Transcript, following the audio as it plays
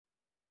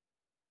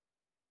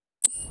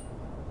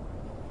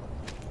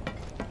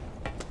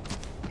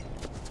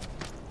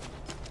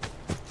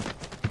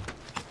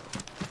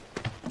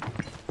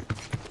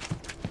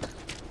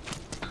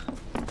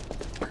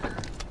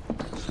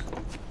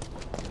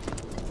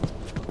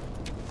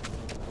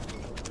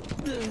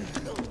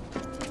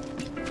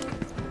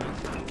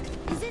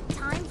Is it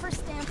time for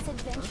Stamp's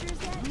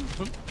adventures yet?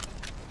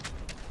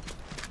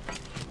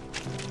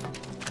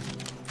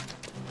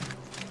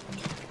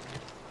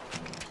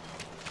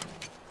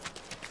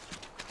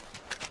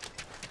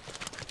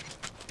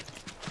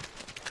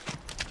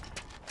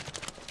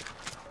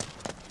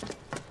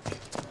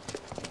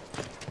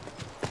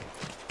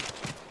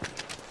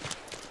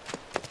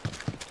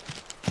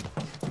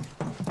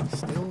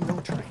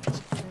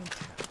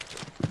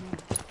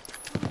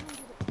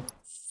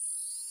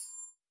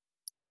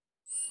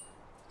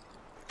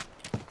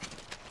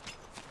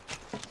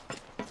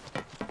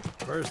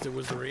 First it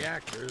was the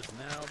reactors,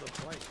 now the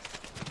plate.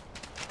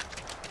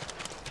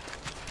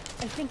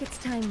 I think it's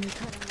time we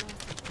cut our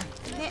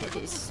losses. My head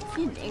is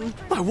spinning.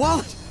 My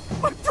wallet!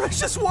 My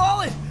precious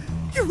wallet!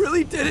 You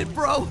really did it,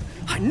 bro!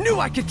 I knew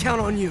I could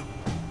count on you!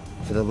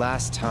 For the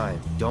last time,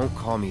 don't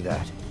call me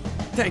that.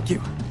 Thank you.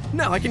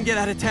 Now I can get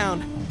out of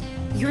town.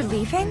 You're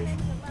leaving?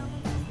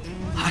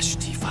 Hush,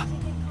 Tifa.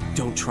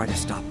 Don't try to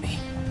stop me.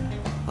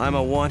 I'm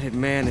a wanted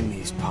man in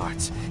these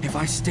parts. If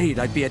I stayed,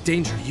 I'd be a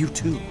danger to you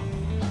too.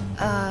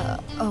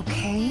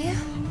 Okay.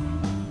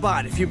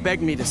 But if you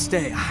begged me to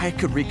stay, I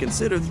could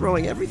reconsider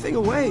throwing everything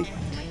away.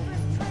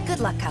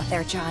 Good luck out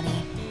there, Johnny.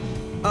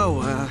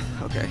 Oh,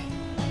 okay.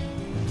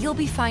 You'll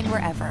be fine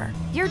wherever.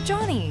 You're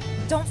Johnny.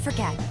 Don't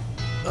forget.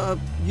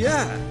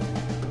 Yeah.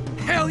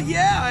 Hell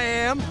yeah, I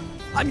am!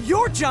 I'm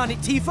your Johnny,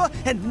 Tifa,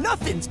 and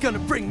nothing's gonna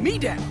bring me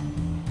down.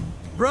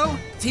 Bro,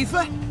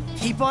 Tifa,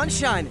 keep on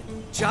shining.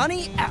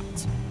 Johnny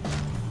out.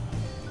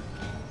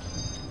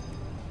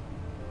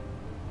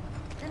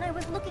 Then I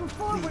was looking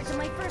forward to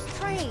my first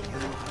train.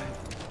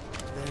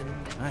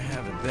 I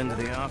haven't been to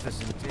the office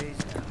in days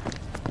now.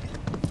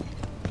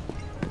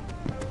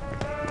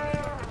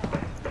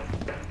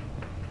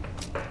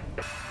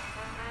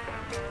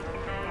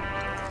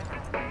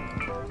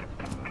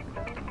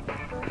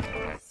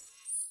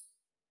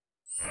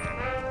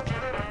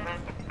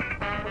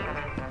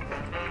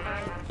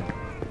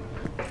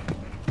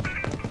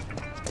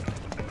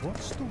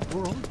 What's the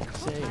world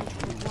saying?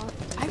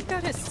 I've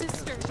got a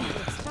sister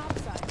with stop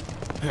sign.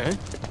 Huh?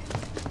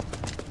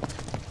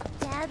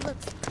 Dad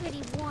looks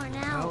pretty worn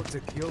How out. to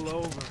kill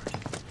over.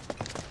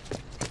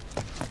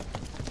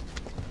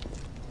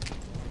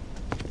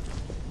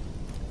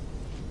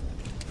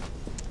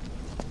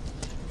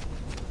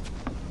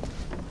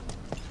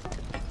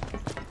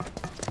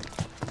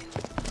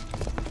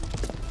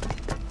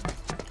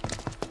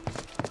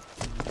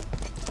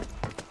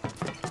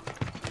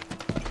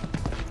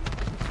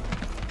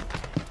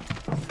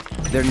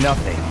 They're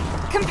nothing.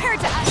 Compared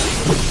to us.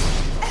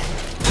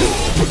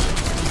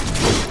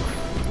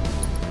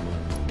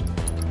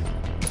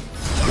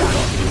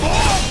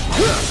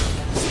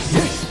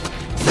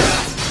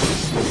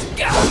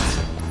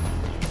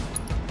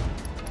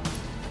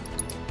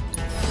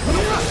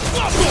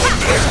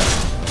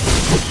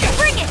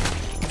 Bring it!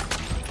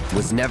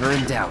 Was never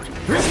in doubt.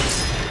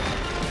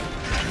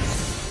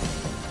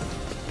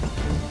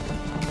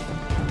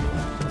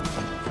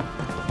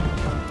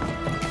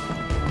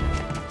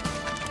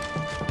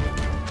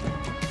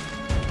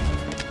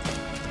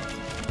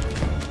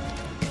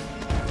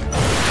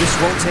 This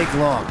won't take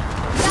long.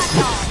 That's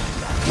all.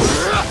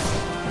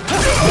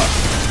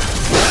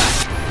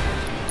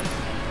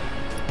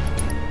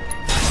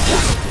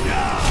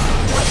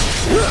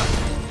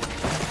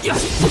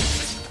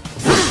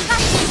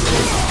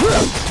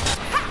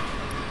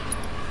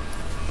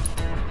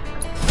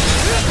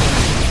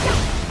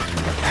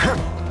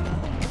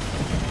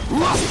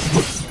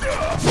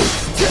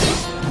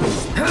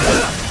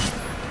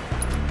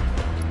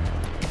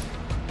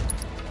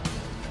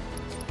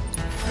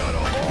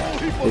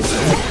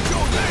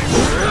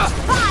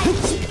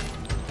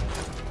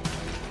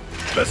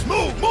 Let's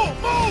move!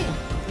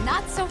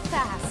 Not so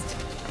fast.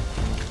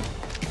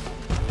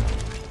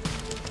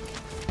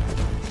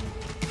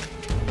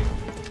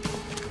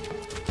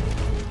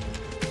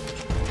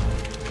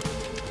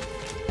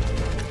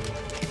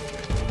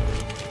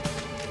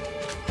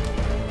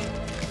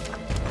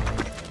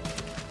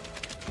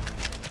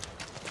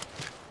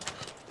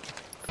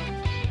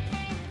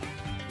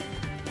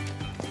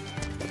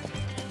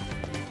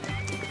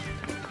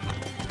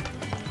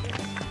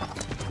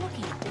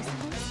 Looking at this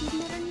house, you'd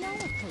never know a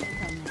plate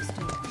from next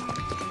door.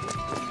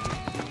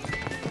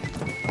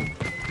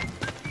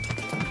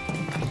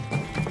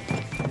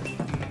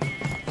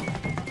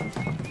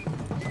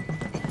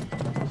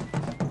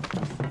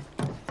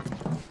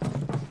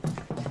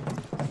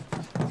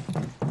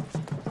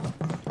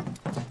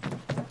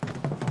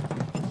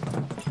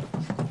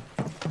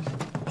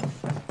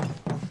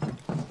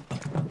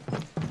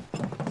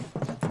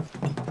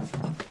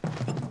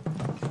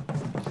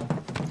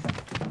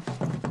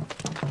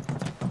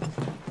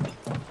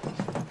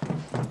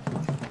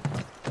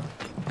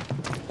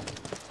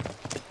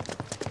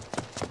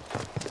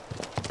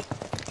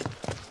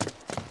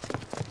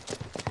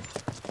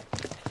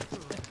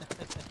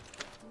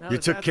 You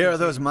took care of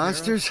those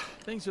monsters?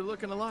 Things are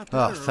looking a lot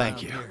Oh, better thank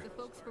around you. here.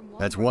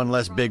 That's one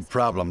less big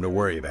problem to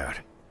worry about.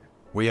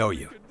 We owe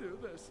you. Do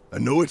this. I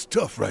know it's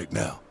tough right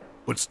now,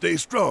 but stay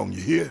strong, you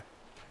hear?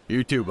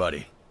 You too,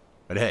 buddy.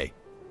 But hey,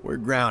 we're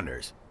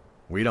grounders.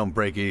 We don't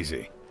break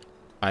easy.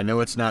 I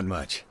know it's not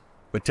much,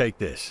 but take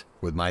this,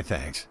 with my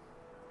thanks.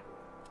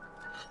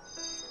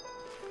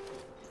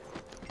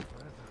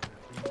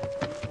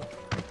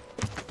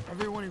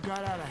 Everyone who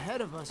got out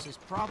ahead of us has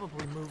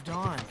probably moved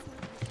on.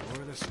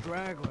 We're the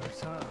stragglers,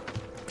 huh?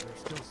 There's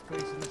still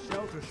space in the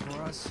shelters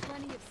for us.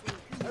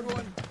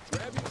 Everyone,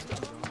 grab your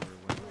stuff.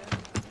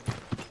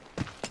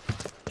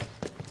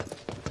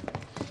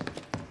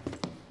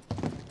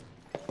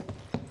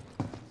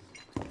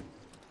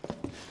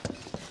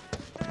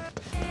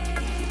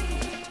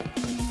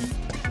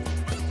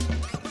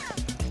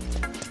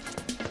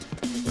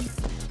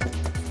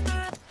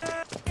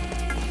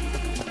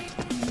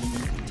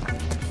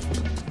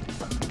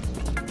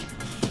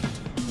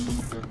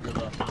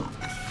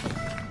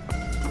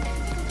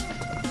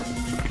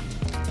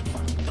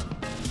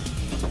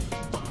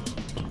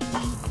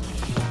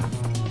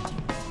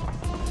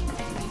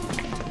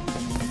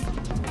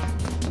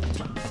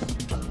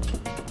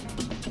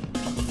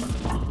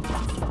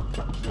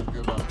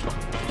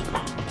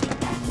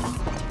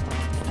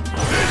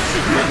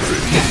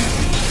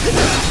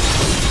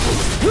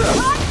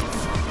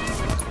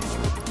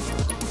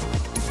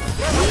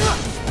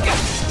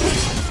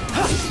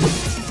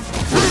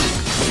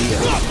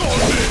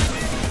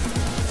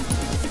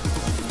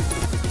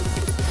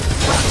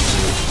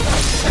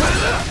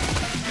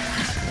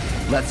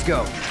 Let's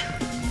go.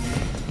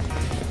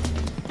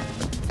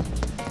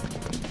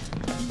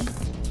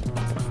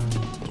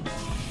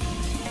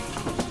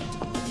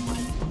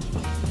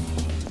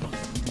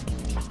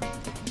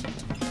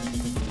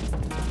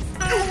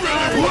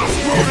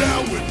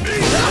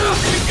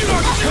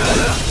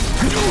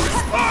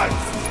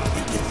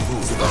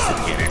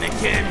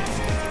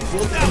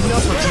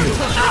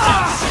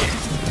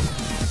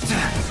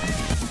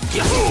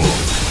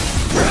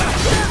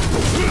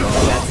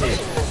 That's it.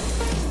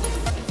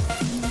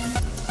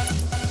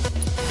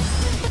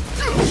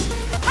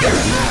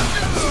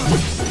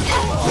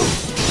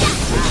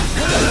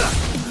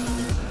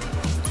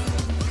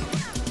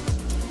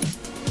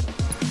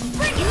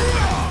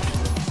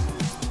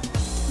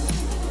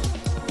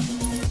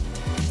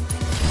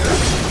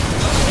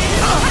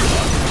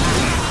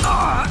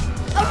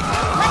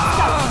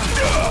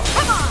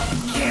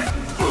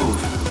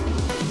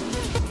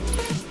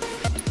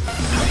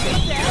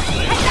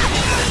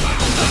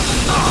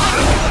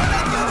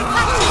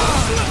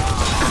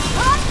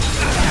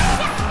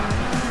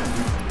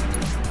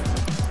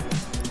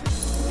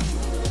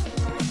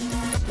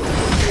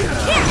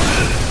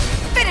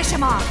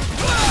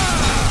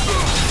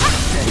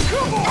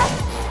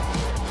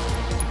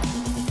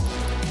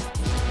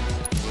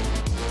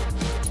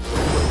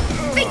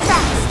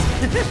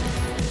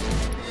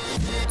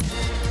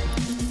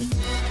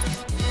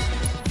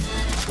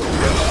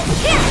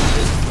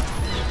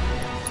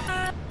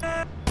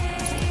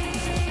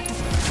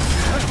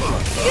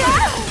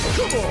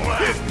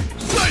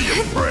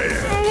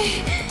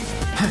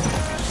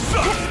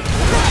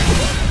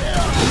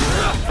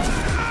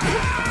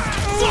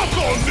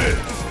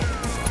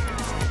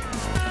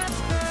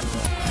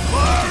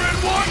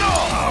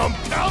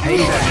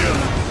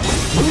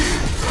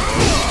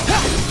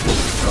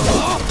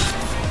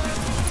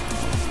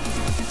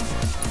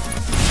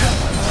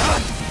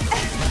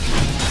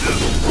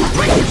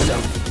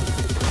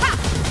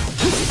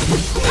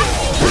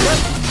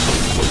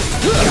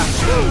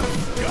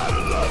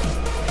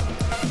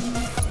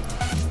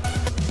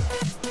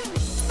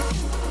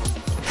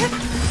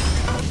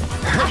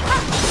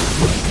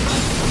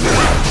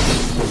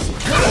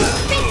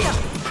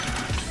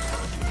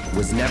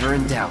 Was never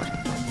in doubt.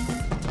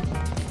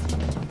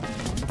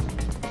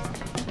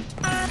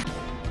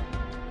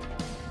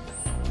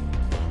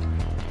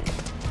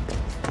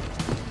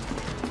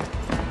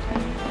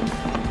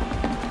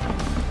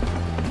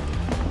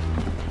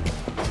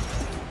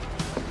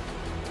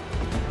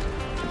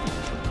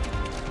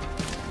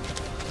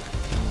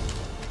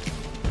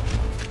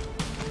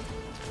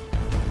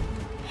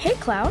 Hey,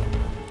 Cloud.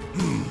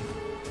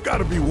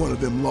 Gotta be one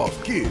of them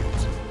lost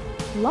kids.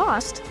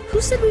 Lost?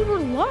 Who said we were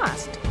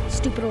lost?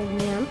 Stupid old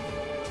man.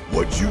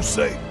 What'd you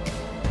say?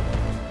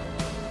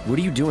 What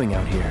are you doing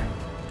out here?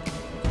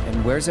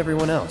 And where's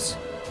everyone else?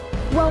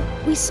 Well,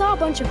 we saw a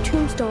bunch of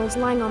tombstones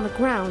lying on the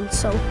ground,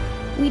 so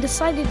we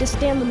decided to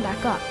stand them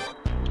back up.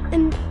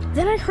 And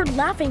then I heard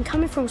laughing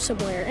coming from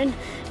somewhere, and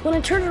when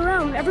I turned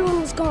around,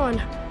 everyone was gone.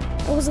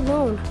 I was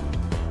alone.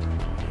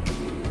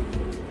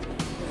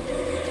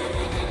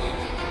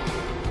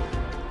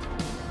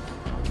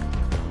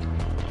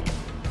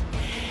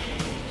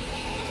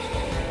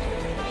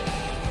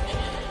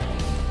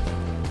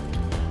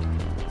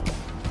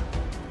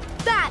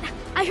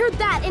 I heard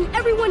that, and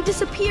everyone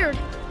disappeared.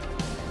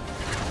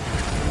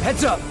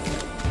 Heads up!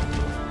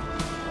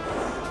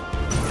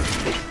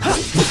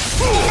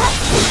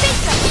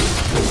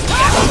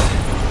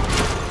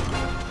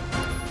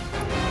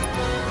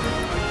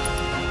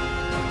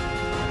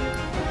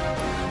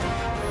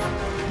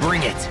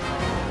 Bring it!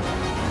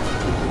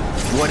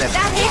 Whatever.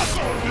 That hit!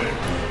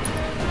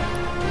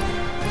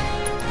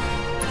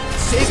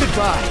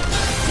 Goodbye.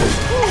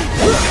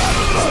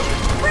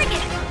 Bring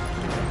it!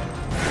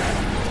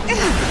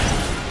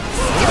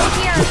 Still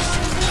here!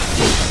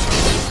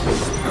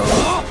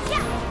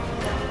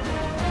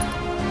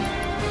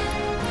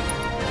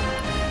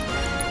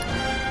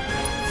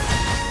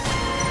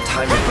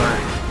 Time to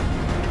burn.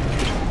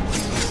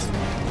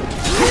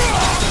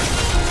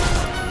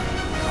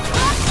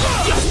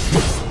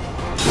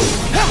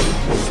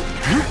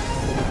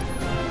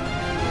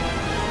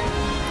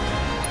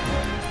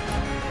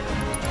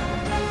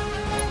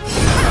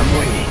 I'm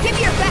waiting. Give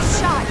me your best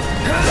shot!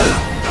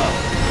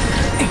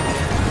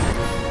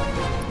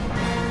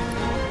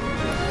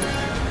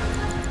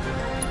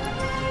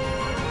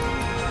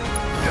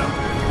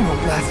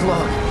 Won't last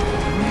long.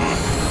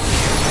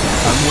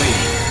 I'm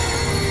waiting.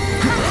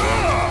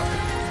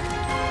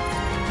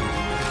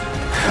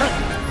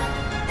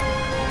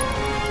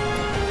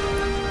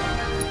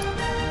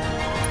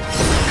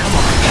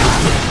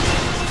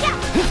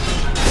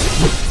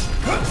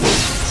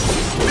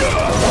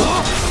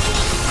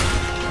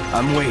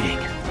 I'm waiting.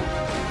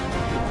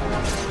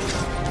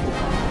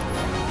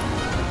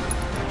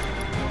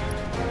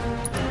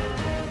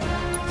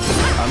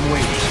 I'm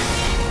waiting.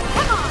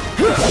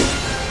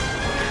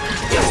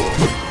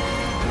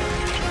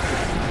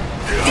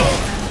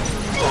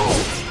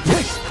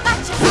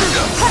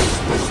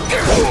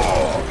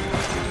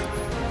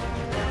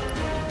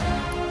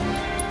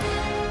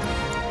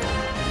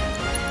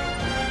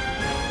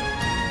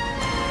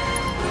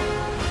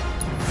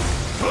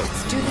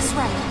 Let's do this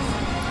right.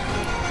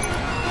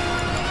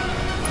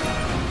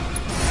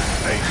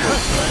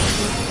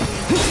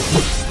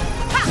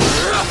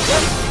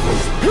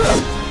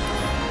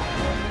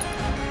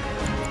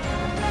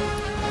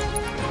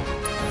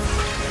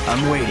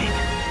 I'm waiting.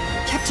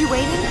 Kept you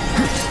waiting?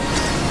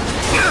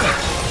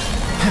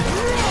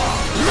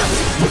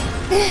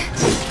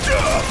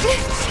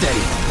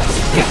 Steady.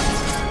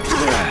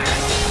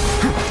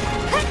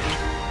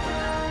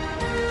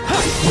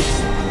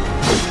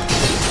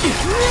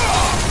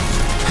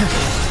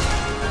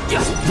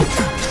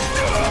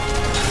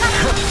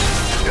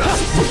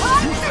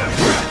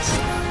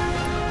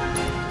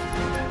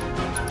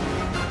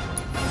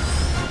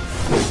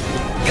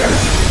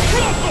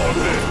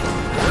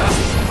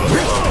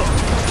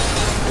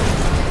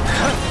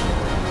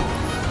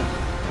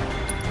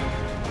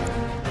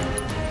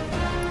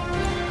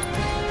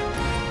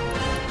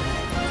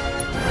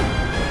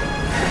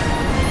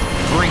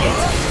 Bring it.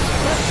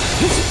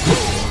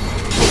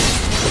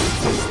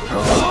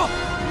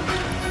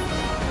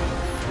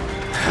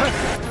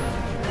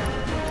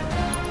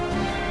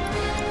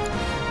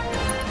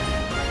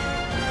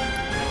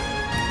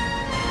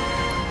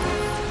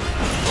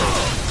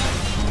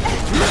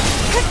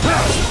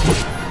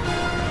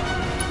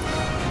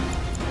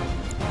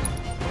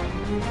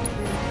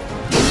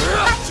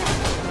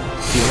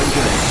 Feeling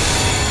good.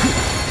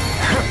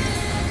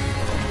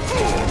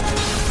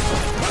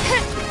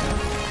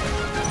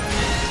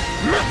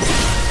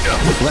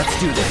 Let's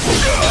do this.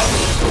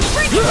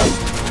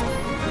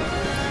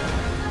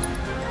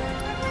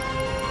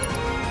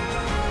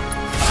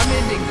 I'm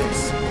ending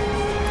this.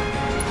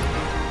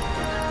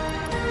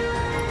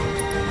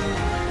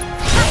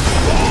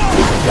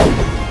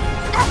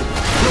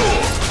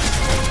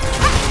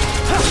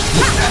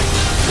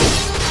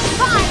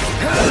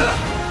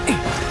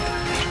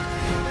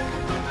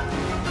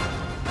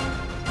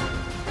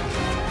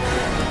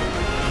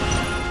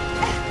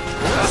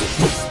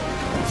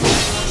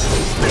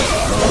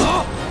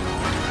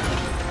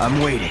 I'm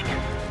waiting.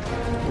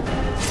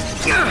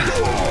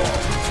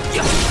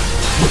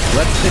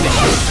 Let's finish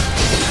this.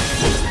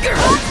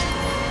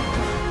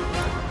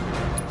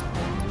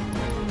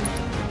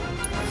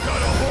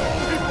 Got a whole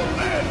heap of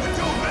land with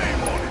your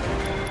name on it.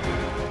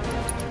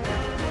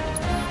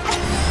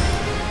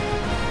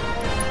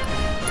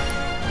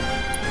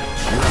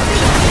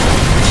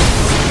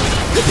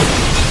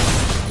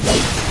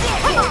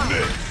 Come on!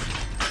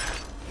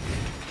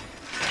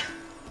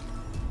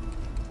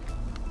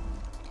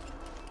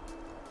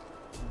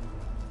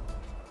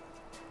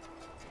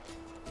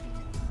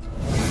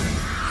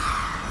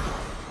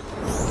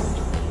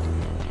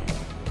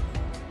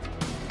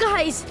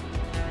 Guys!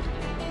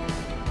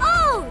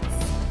 Oh!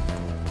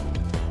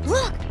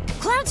 Look!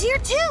 Cloud's here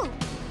too!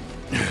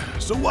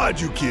 So why'd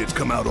you kids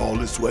come out all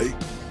this way?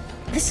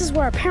 This is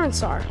where our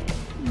parents are.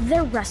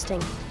 They're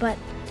resting, but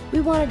we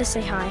wanted to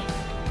say hi.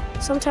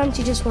 Sometimes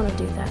you just want to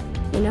do that,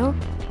 you know?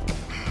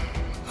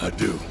 I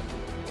do.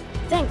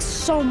 Thanks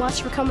so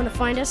much for coming to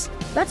find us.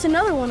 That's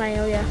another one I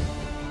owe ya.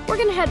 We're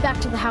gonna head back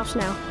to the house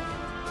now.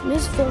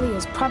 Ms. Foley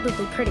is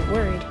probably pretty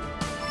worried.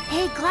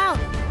 Hey, Cloud!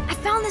 I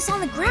found this on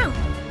the ground.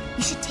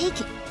 You should take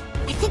it.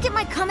 I think it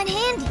might come in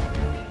handy.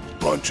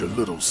 Bunch of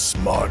little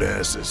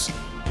smartasses.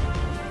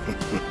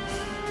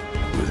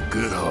 With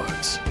good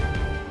hearts.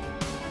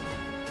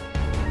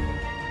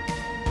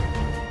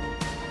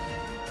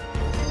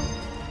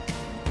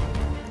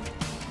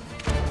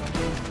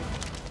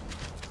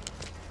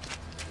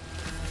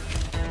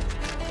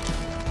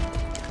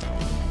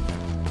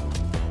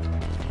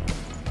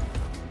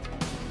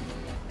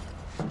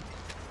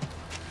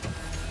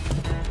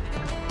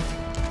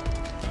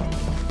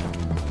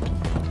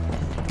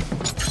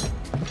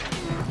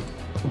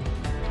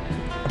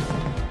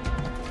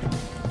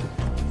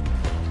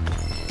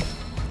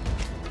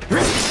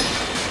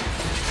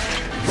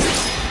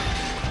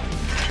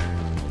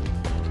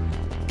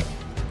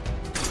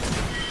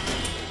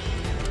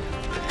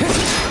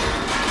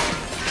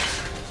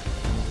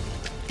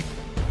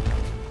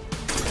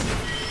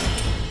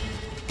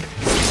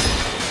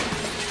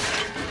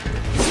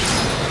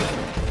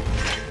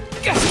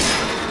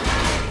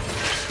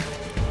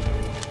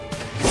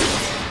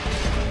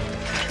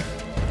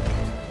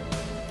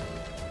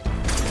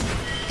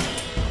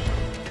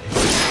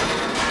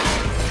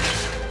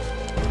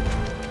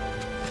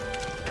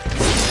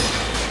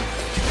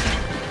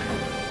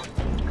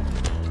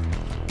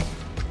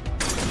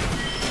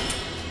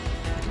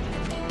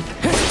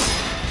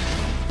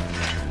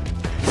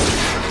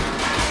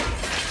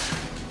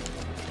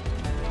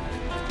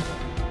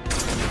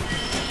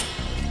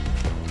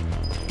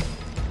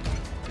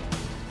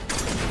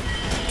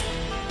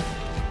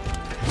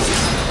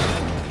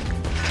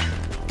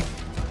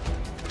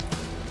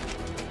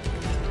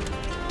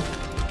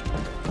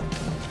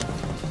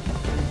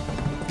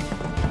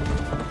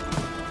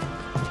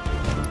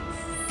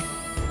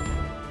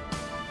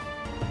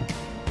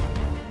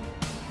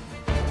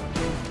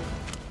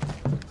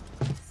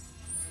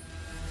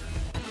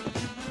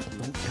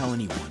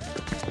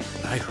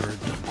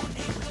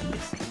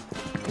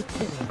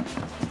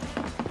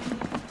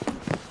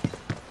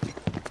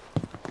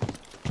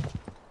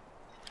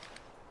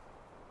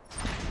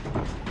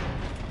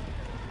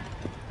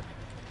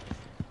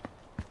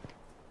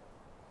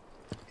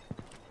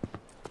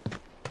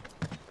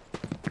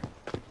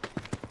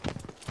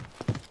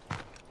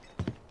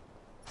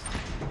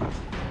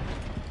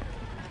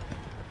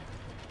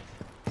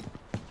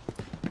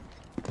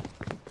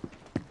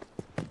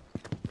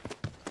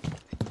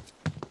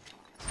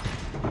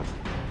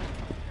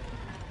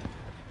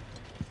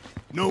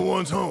 No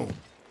one's home.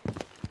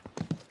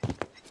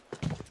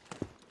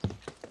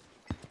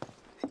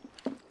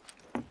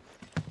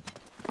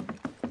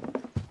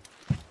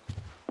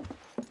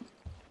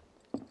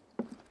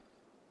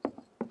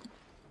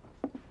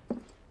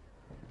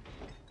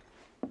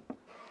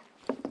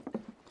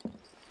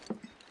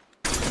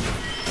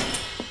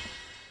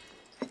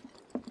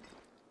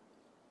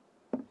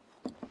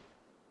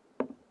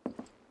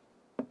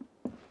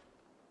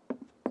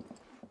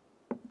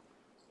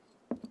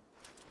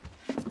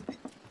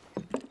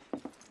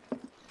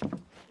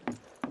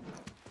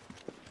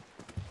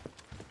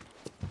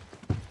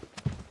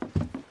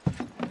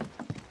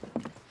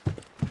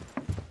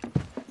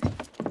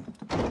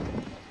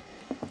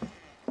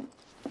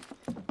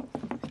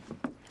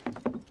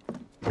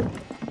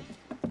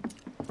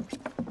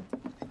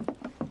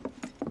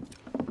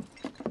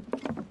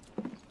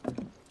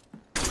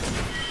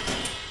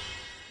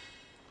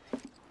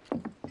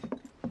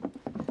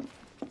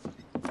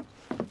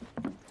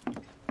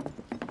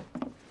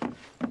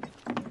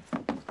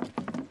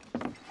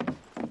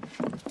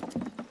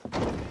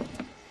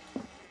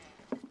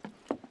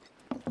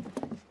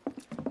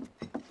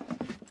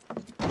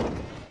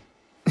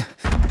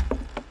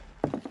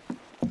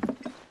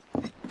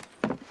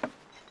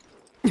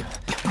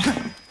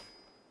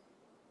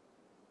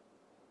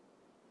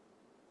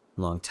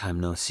 Long time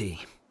no see.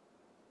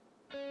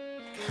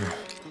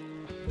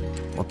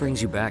 What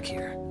brings you back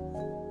here?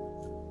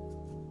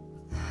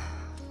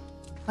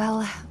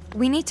 Well,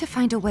 we need to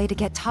find a way to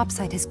get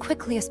topside as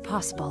quickly as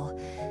possible.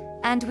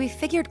 And we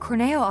figured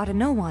Corneo ought to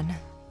know one.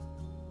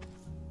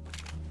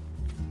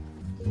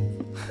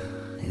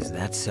 Is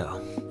that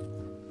so?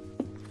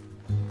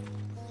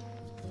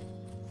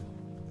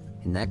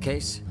 In that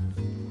case,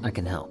 I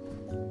can help.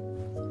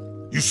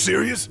 You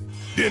serious?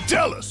 Then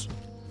tell us!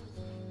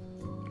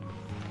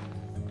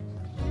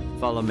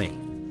 Follow me.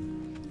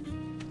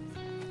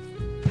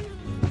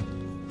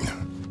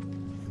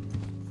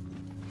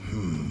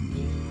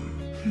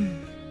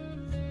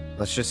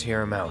 Let's just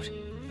hear him out.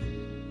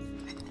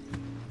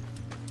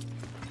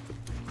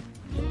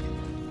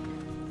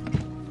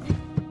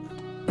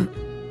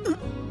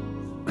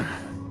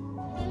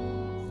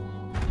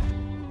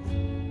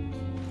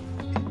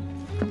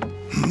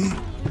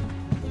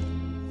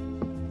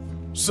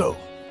 So,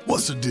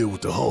 what's the deal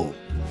with the hole?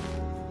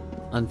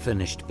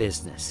 Unfinished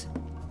business.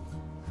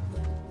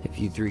 If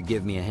you three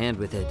give me a hand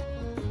with it,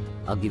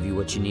 I'll give you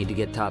what you need to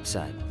get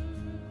topside.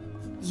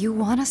 You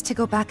want us to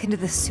go back into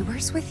the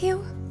sewers with you?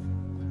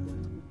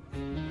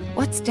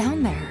 What's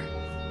down there?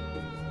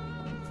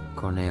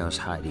 Corneo's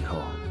hidey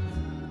hole.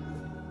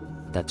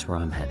 That's where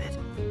I'm headed.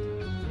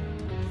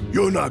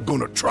 You're not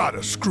gonna try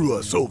to screw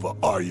us over,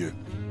 are you?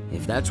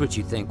 If that's what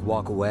you think,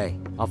 walk away.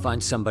 I'll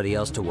find somebody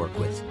else to work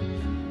with.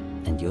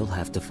 And you'll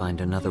have to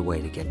find another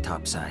way to get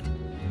topside.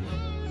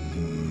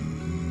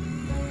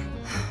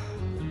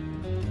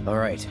 All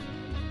right,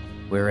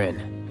 we're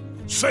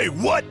in. Say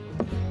what?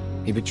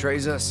 He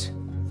betrays us,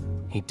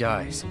 he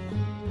dies.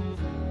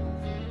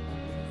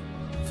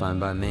 Fine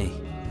by me.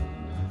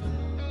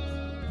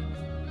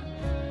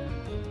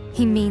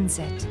 He means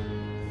it.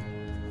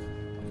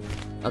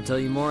 I'll tell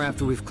you more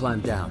after we've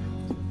climbed down.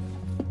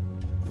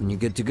 When you're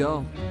good to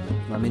go,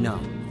 let me know.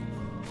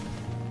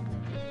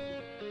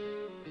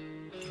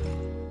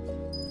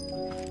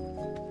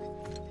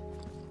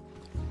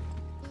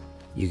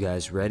 You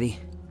guys ready?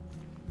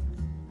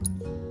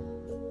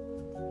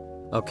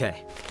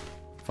 Okay,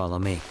 follow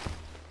me.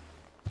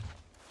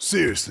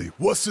 Seriously,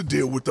 what's the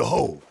deal with the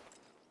hole?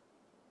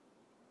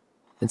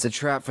 It's a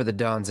trap for the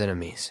Dawn's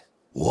enemies.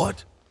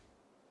 What?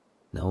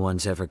 No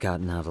one's ever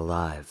gotten out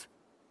alive.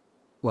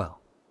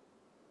 Well,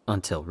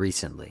 until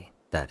recently,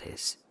 that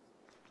is.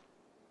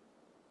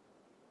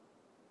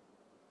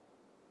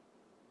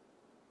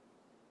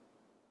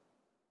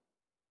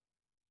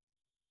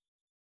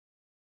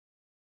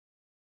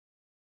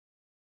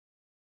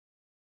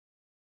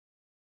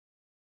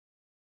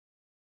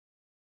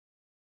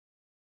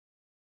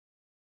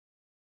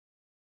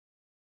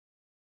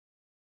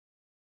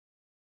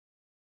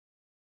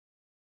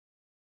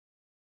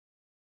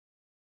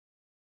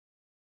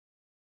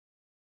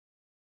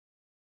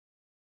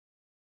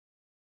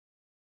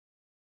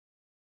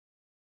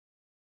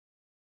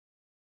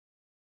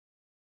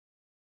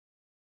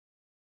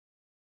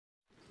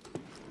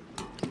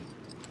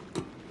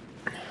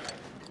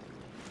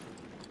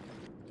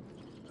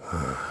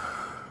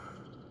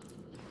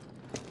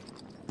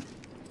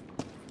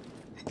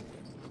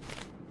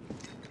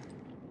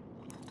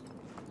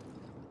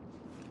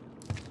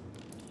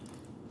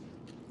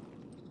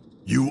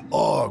 You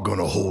are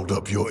gonna hold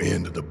up your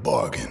end of the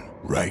bargain,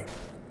 right?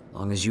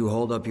 Long as you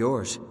hold up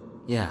yours,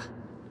 yeah.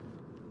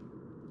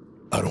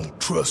 I don't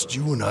trust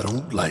you and I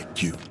don't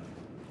like you.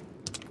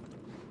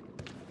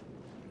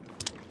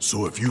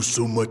 So if you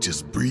so much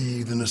as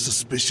breathe in a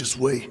suspicious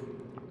way,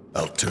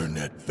 I'll turn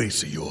that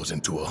face of yours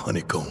into a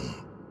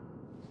honeycomb.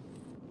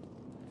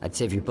 I'd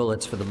save your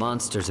bullets for the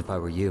monsters if I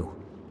were you.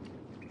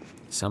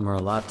 Some are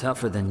a lot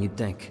tougher than you'd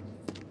think.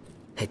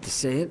 Hate to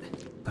say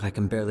it, but I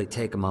can barely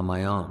take them on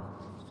my own.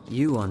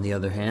 You, on the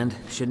other hand,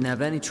 shouldn't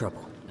have any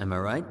trouble. Am I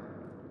right?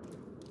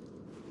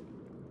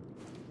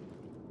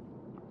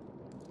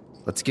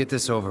 Let's get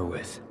this over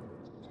with.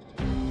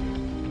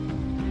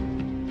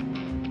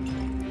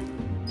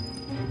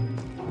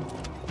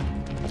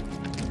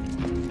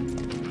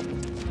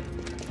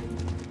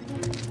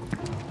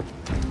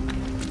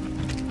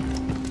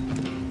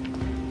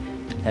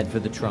 Head for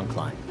the trunk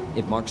line.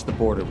 It marks the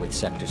border with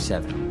Sector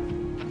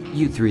 7.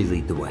 You three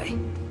lead the way.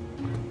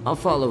 I'll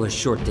follow a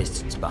short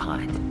distance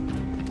behind.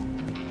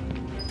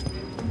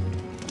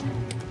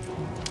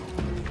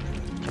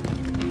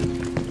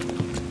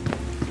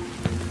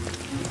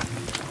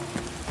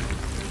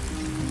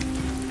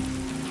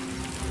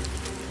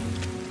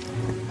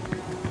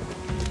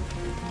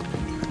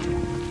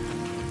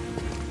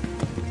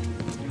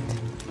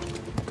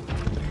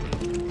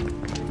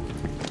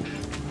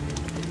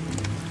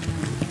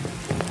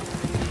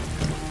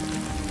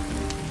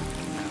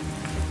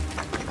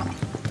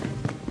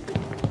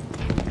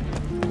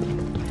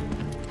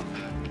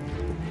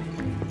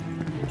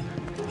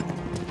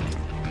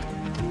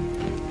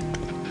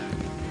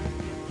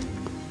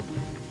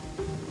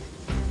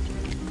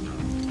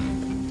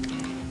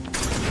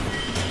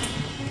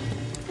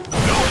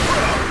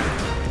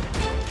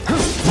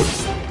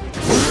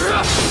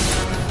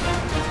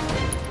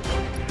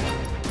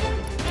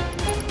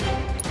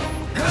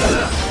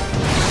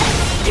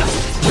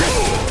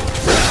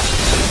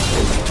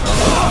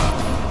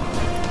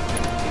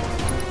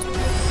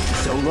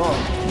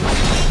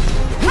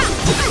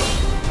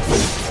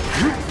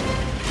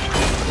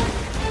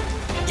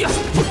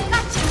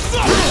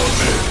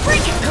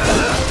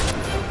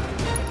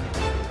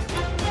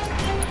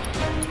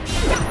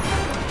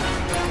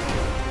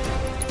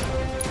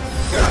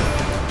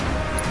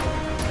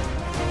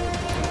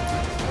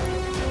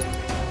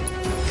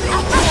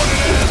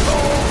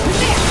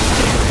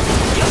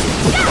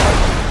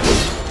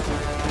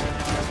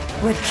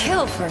 Would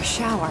kill for a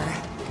shower.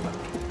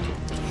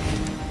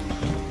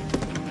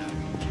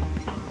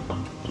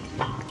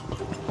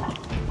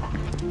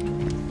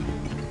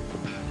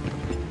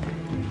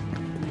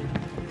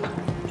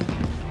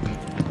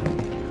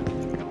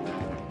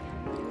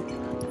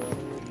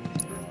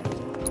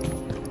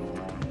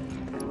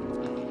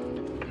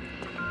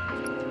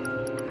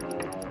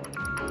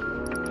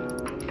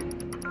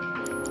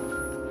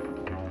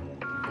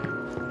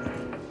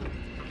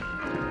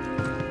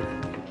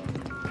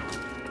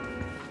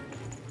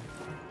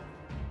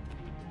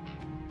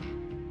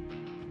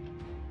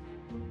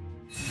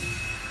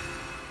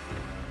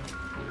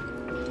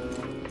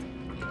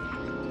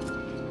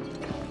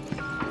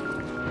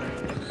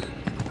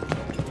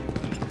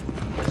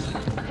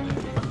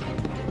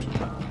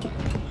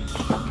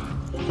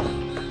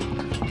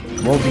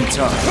 Won't be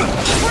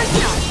tough.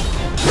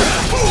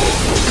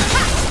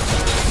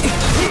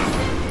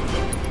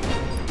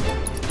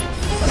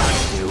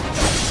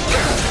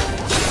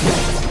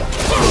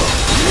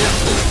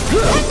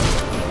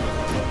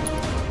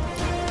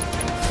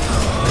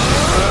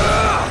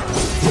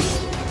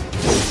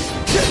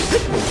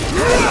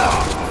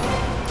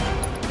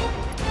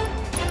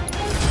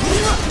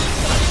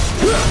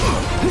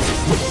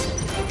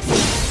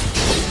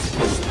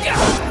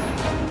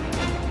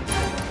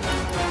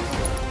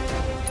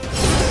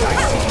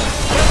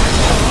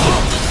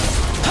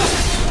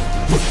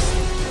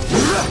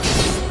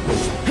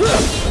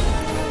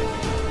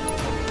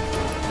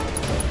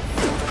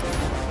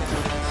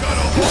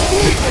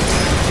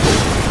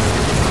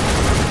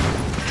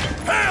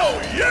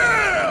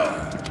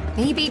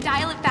 Maybe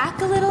dial it back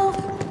a little?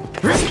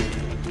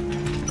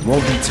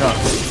 Won't be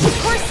tough. Of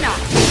course not.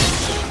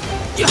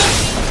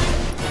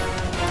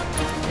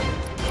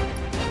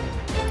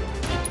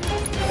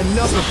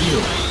 Enough of you.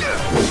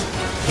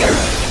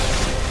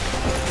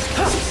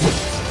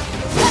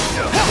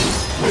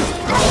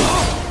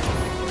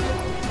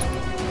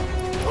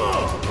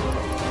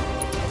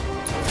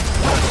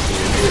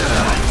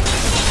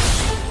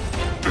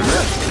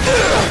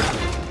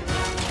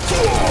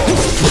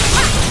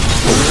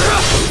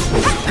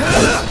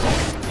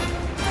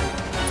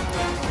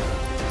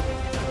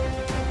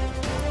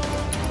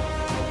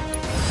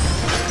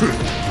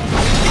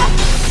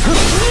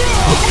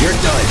 You're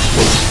done.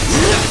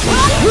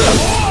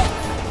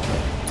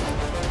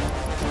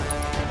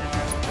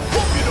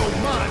 Hope you don't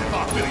mind if I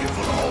fill you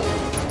full of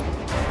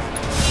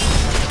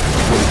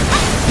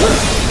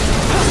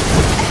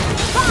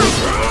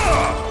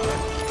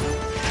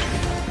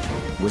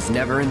holes. Was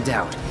never in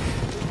doubt.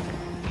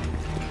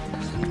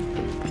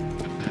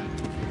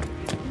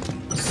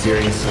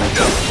 Seriously?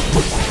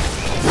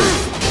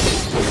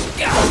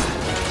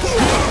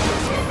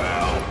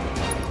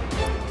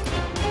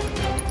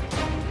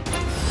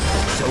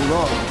 So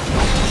long.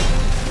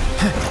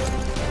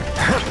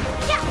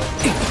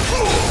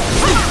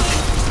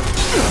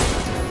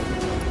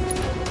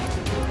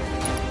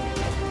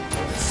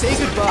 Say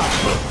goodbye.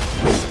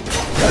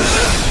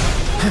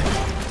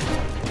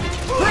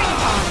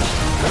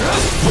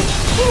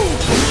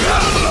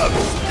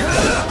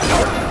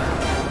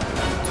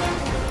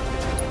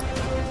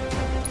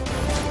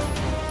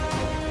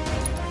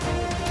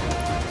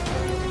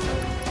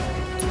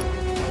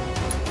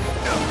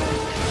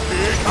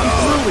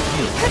 deal with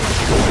you.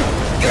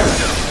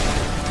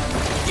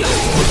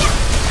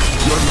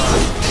 You're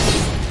mine.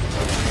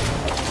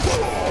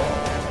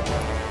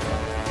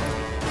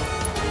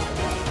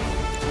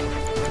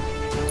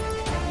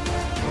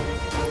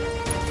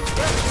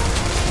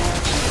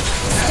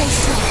 Stay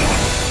strong.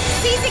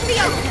 Seizing the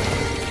opening.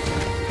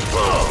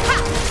 Ha!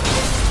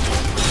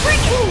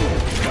 Bring it!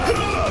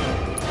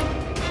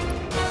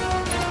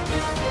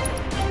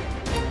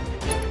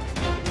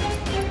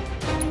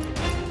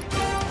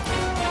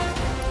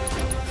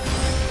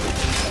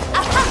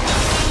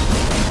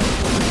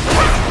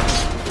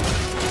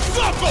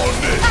 Suck on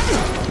this!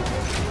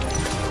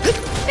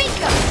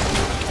 Bingo!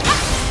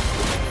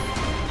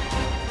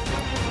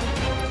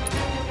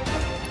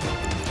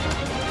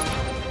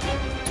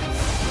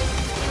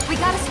 We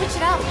gotta switch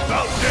it up.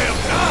 About damn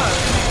time!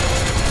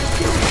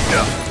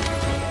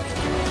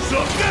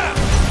 Suck that!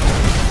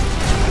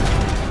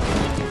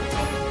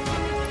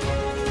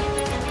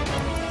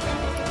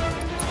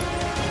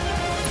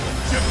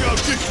 Check out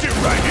this shit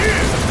right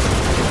here!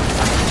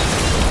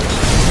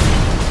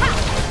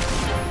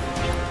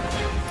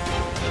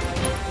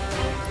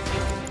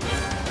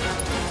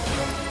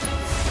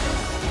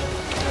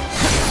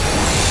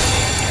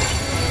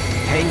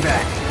 Hang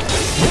back.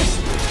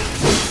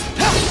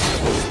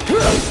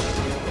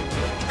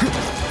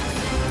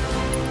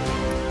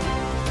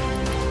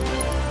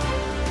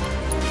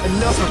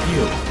 Enough of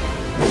you.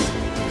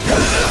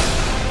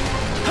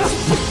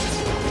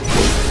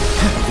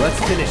 Let's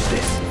finish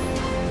this.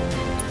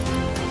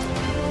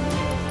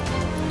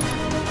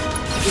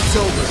 It's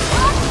over.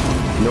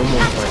 No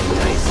more playing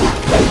nice.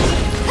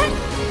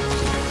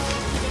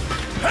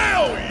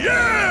 Hell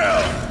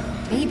yeah!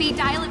 Maybe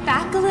dial it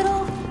back a little?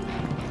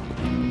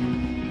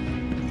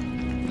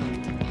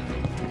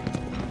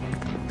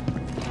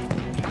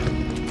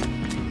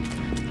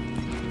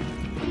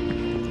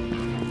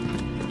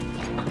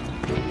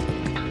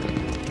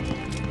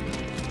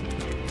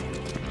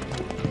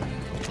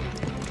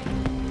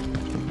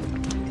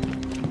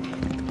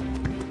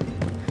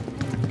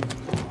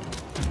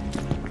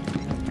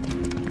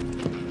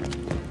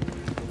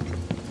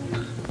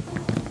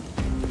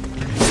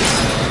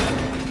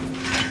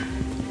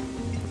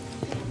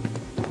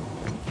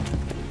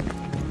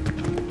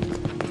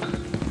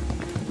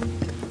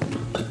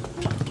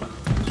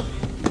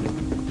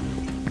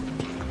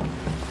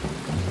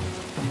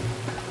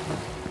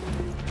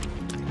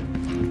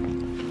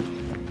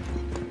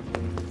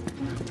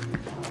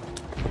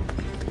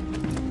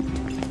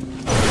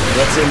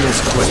 Let's end this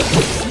quick.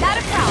 Not a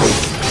problem.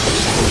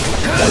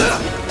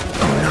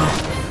 Oh no.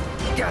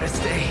 Gotta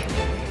stay.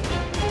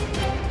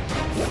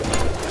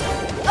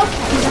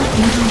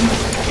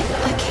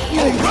 I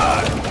can't.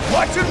 Alright!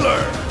 Watch and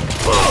learn!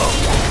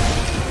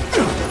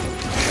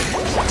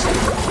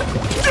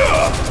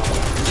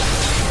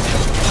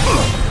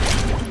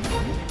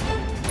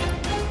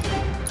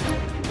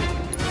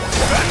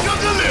 Back up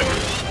the limit!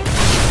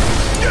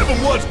 Give him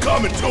what's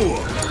coming to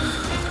him!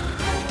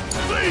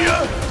 See ya!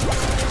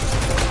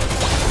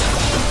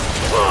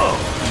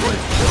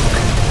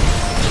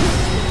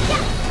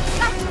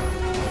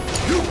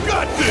 You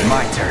got this!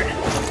 My turn.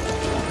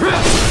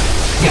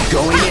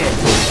 Going in.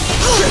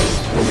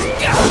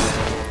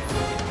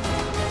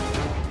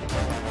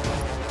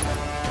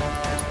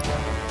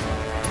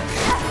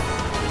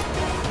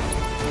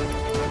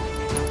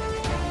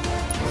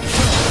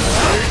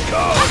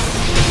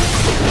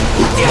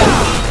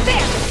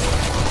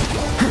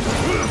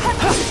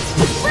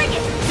 Bring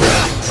it!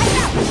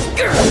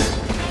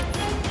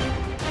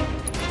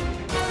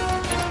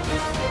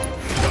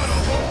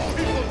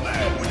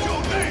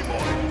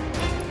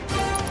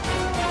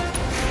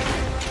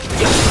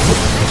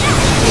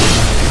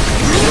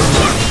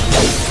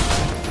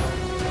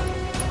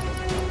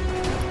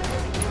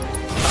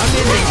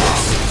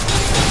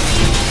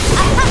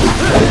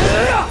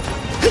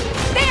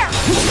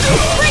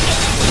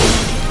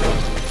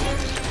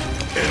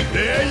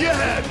 There you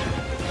have it!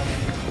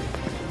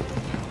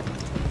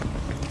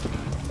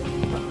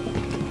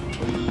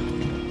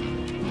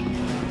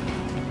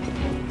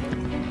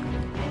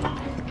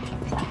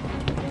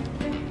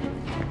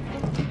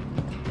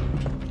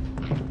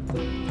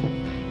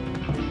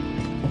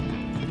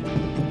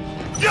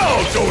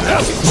 Y'all don't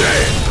have a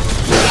chance!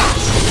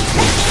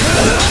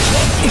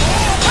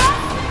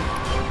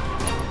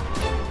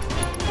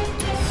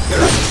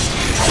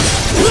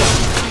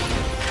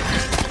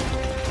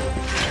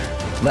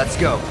 Let's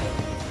go.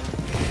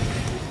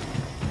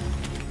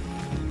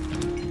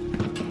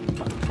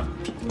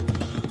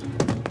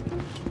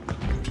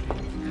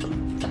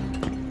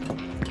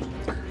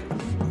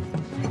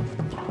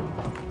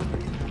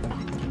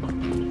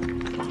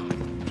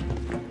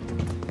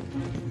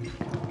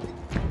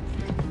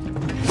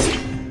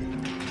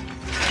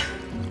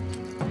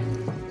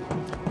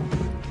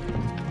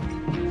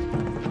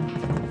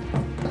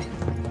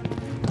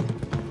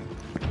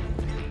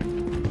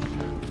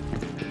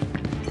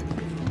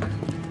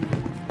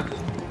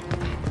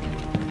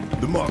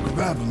 The mark of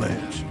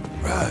avalanche.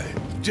 Right.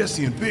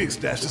 Jesse and Big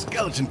stashed a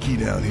skeleton key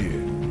down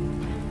here.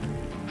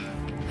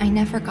 I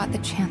never got the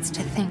chance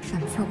to thank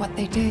them for what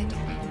they did.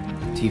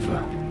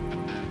 Tifa.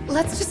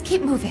 Let's just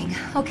keep moving,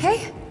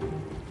 okay?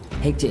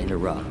 Hate to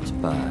interrupt,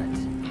 but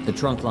the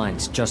trunk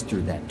line's just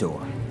through that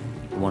door.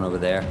 The one over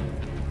there?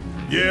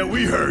 Yeah,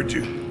 we heard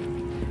you.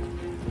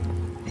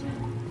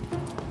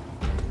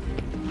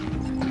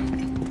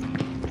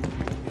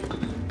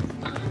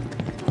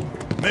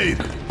 Made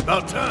it.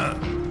 About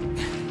time.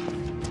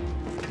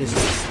 This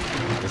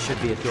way. There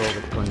should be a door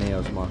with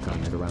Corneo's mark on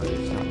it around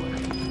here somewhere.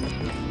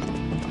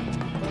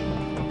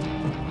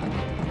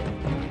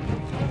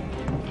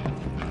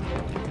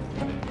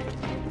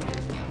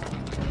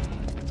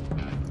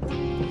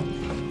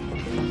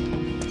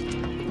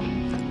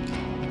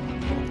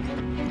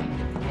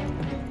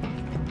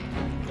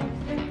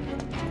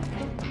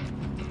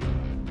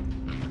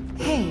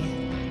 Hey,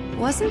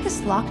 wasn't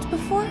this locked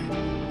before?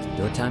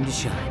 Your time to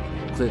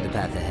shine. Clear the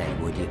path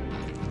ahead, would you?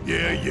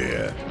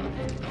 Yeah.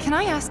 Can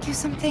I ask you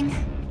something?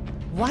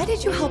 Why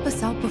did you help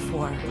us out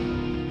before?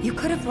 You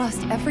could have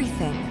lost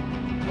everything.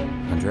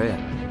 Andrea,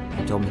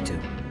 you told me to.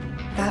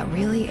 That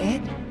really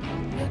it?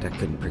 And I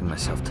couldn't bring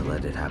myself to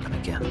let it happen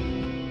again.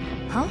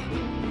 Huh?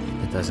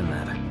 It doesn't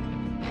matter.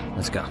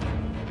 Let's go.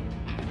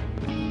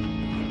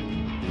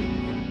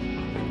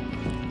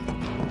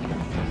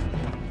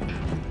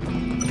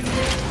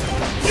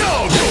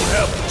 Y'all don't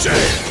have a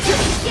chance!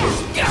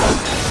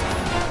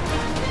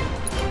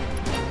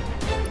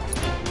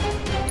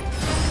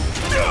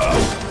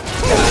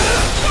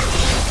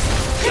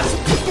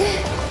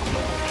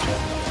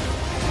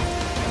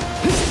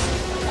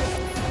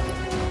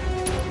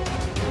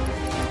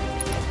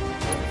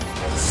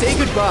 Say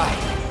goodbye.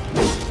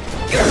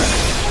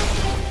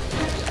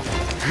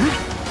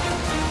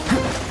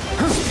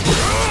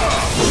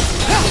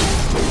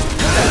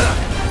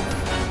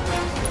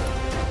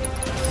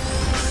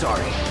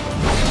 Sorry.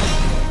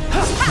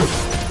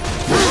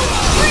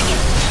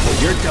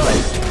 You're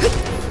done.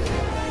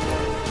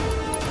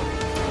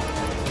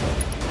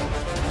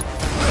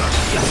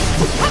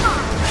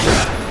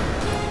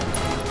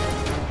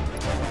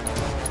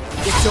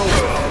 It's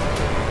over.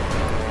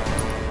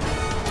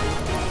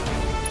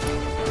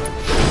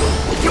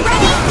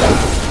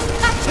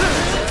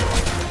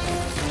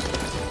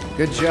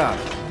 Good job.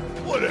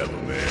 Whatever,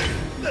 man.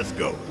 Let's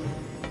go.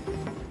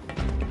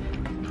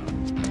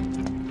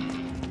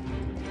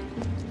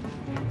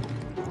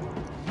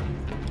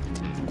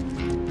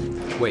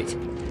 Wait.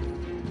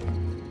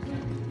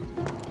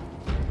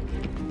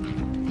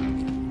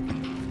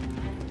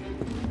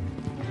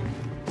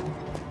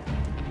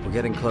 We're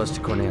getting close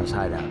to Corneo's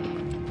hideout.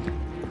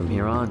 From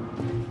here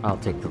on, I'll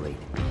take the lead.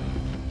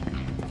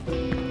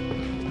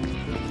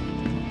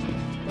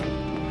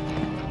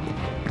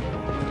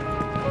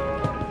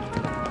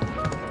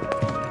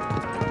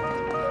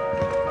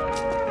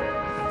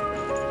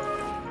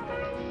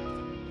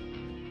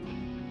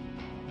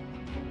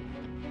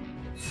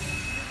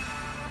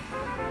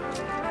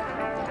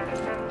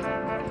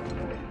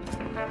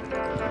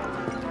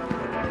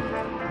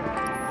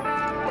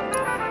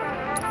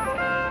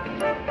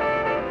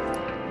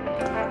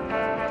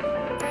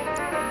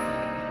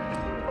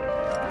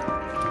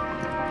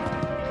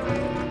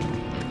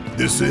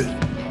 This it?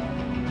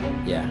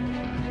 Yeah,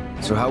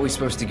 So how are we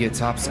supposed to get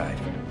topside?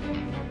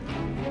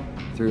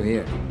 through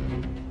here.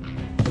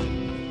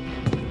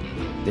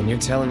 Then you're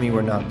telling me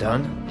we're not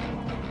done?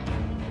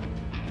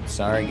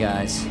 Sorry,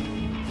 guys,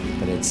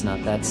 but it's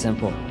not that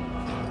simple.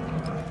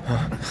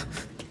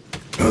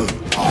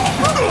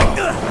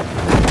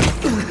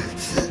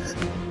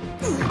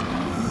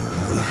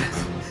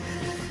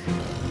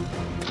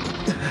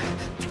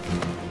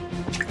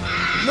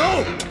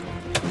 No!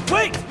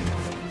 Wait!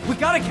 We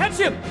gotta catch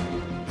him!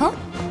 Huh?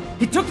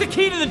 He took the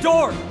key to the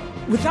door!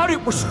 Without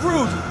it, we're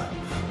screwed!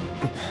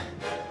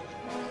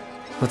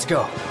 Let's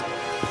go.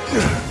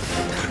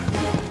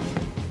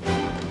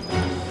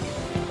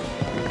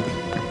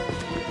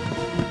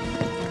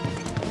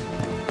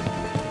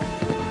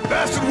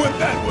 Bastard went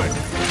that way!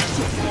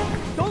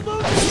 Don't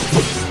move!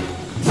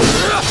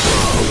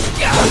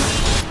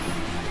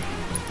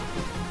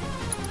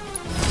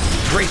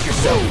 Brace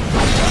yourself!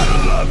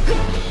 Gotta love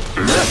it!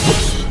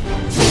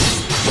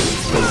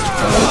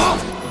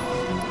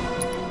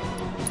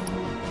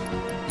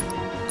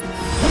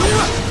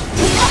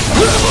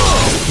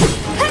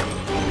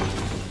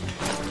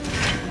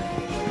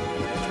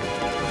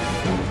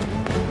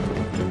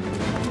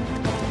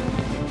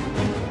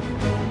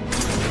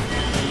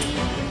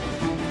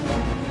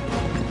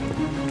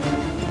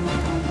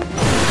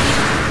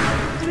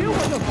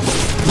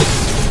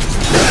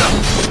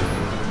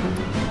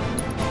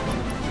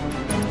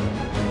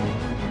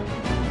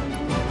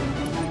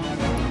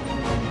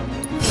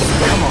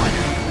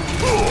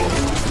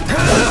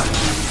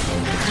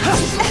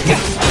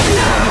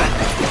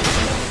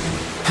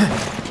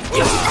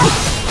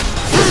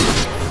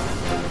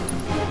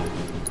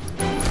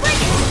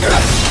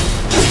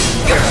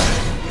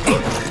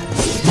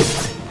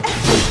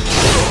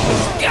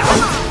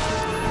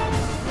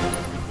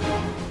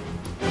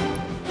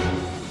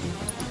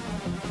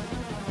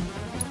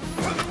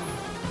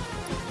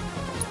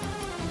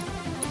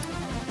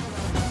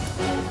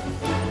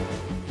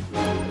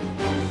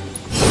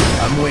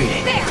 I'm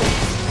waiting.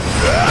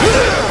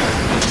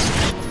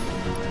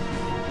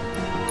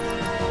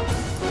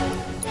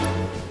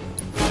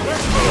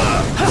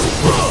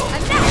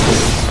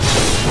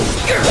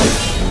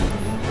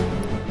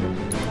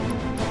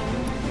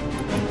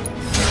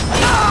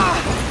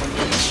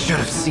 Should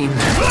have seen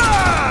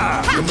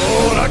that. Come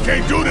on, I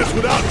can't do this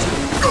without you.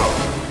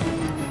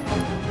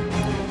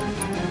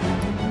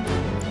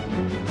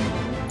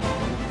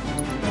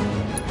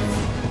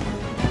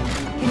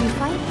 Can you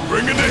fight?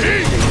 Bring in the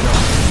heat!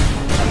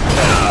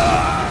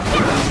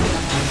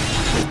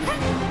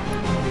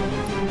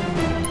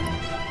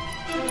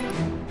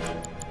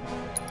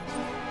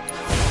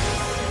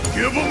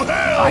 Give him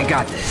hell! I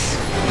got this.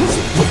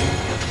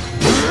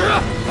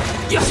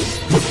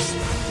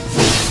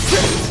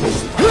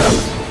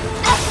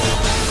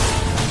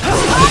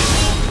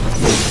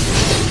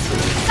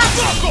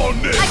 Suck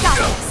on this! I got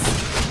this.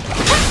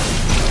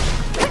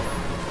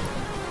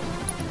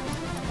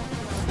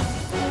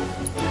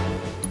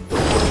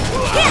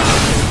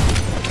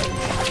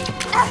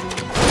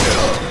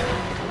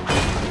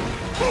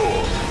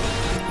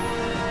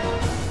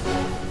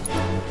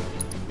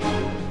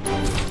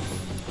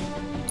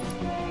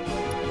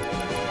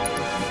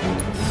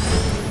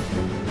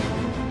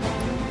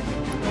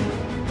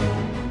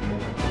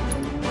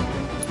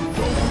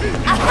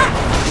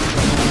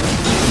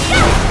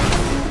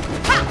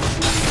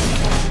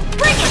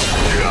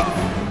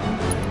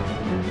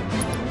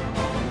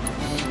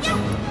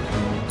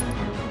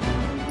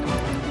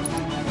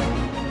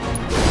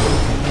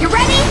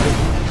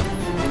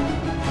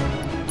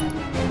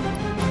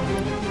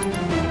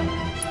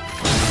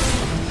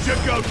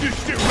 Check out this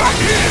shit right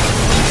here!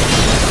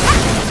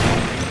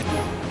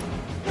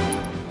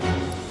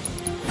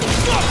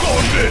 Fuck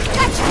on this!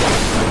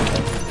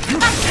 You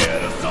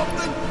scared of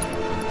something?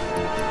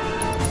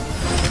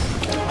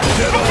 Is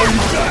that all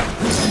you got?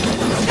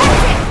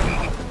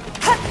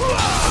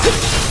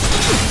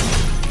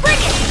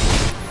 Bring it!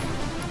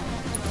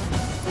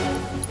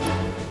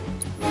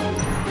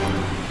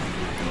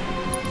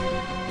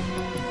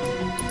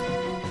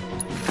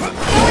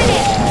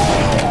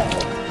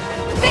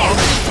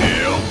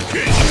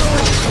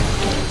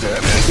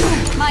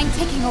 Mind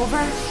taking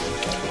over?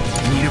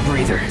 Need a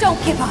breather.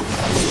 Don't give up.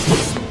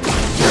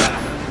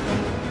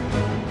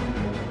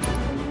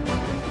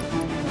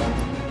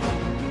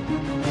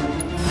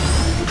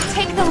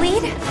 Take the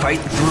lead? Fight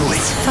through it.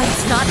 This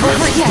fight's not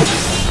over yet.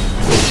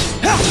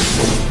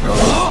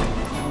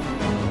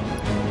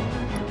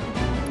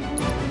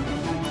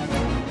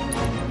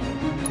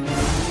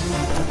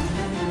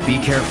 Be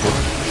careful.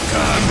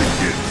 Time to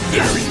get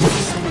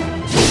serious.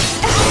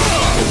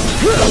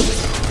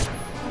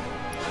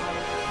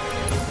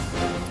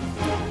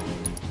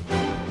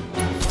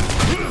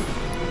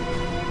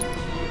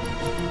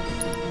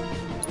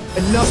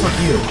 Enough of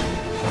you.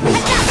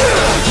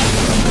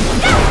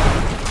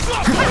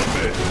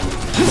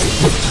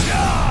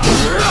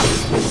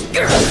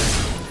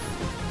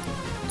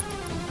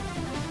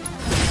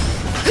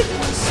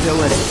 Still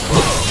in it.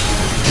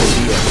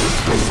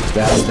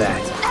 That's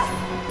that.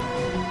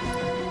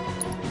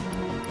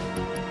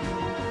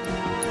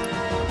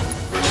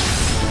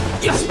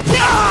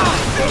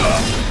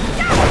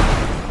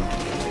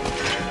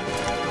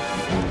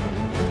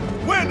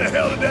 Where the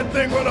hell did that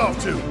thing run off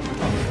to?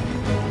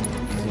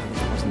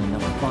 Wasn't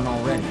enough fun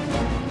already.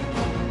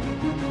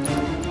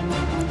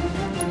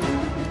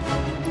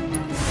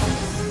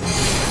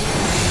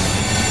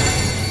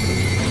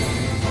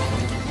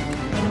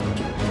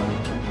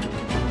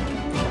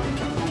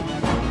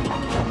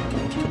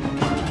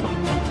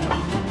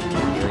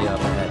 Area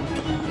up ahead.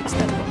 It's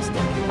that thing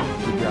steady.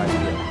 Keep your eyes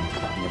peeled.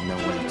 You never know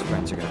when its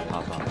friends are gonna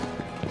pop up. Or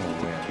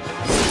where.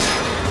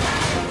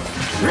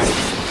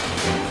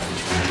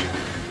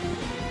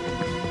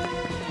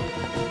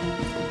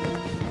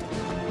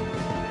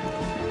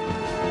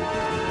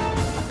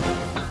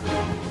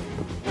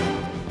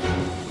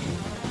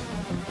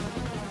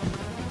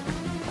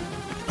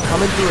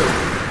 Coming through.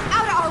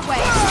 Out of our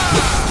way!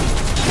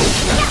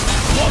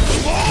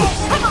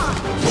 Come on!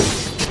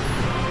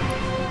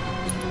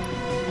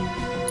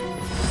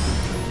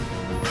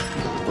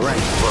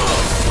 Right.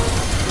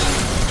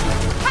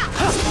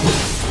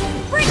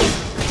 Bring it!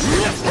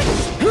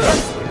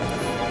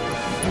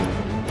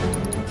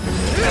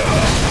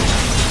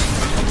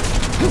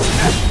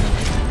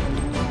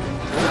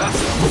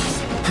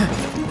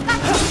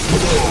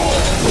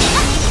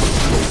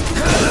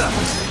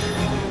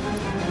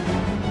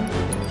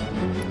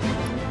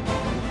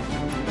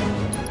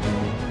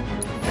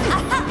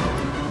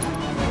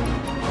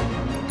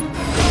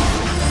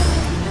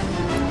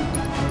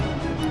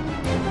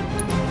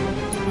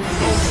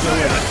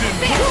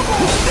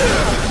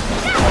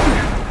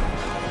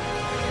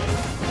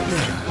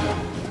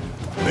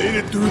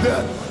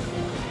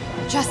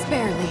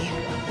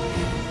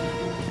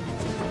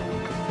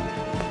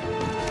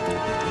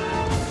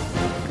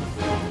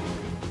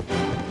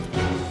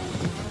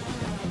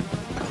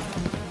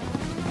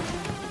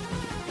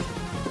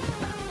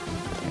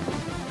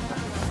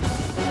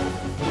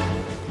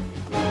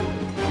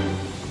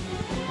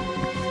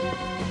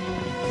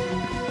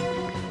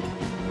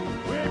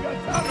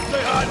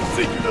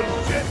 See you,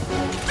 little shit.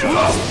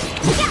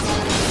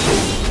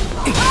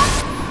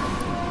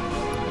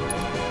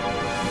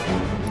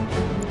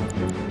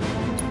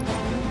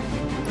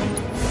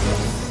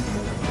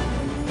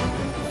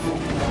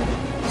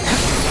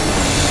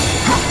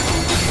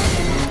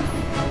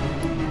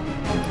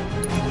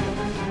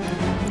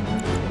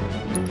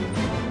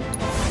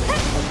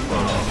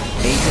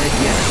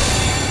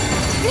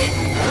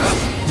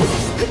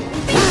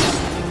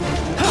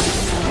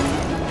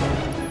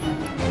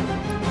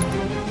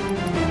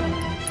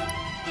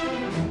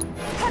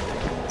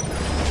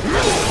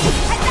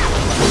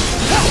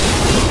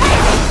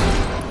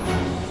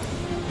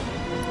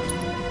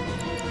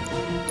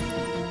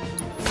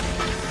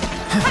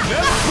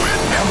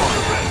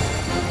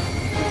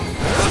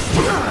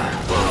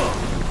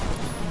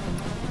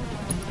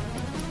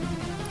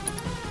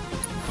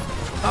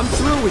 I'm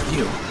through with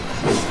you.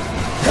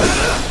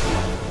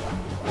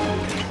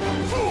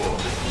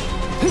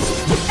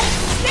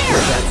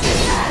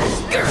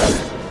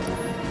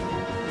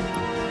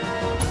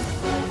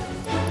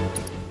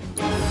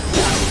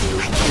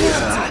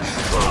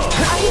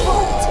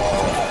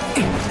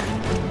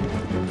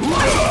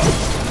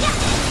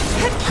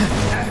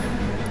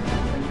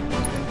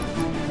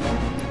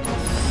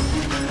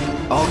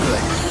 All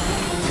good.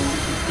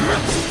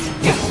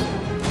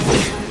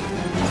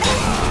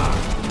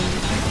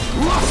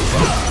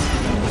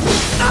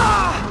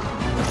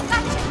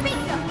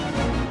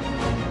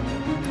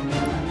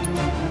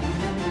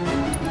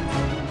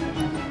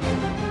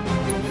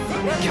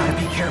 Gotta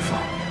be careful.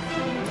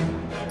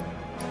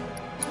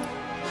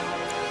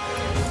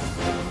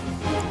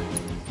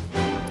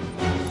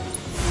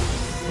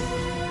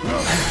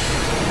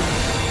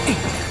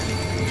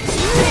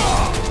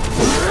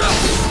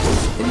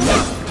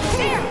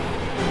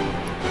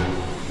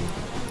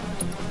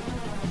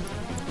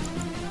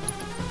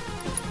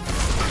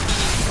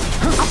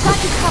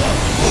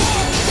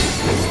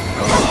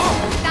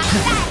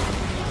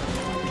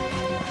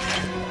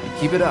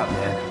 Keep it up,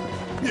 man.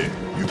 Yeah,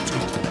 you too.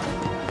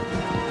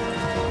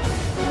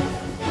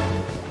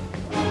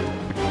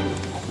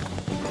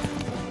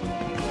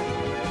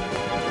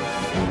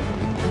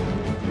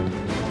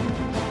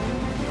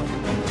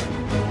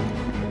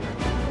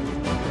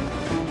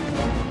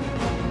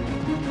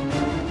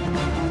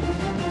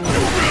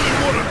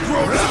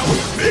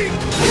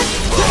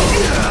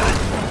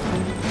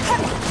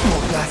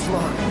 Won't last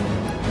long.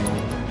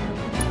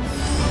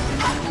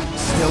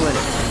 Still in it.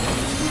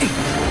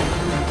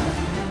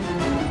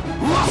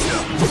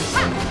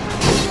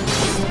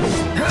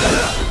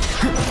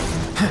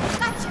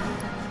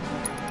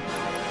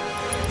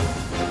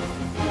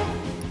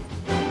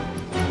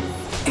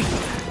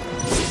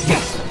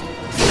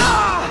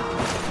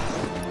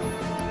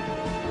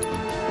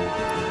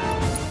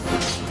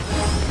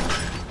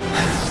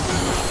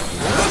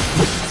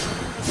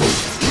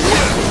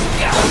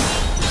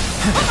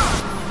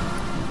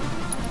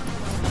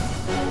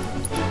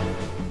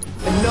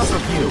 Enough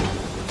of you.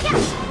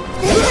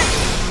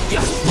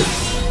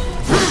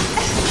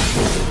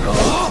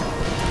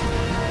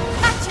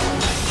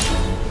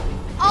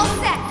 All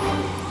set.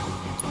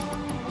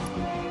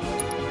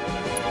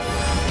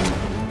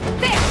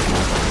 There.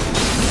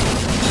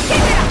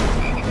 Keep it up.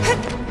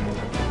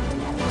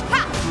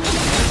 Ha.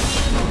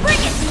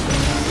 Bring it.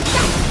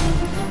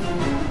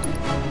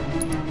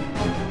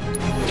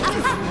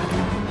 Aha.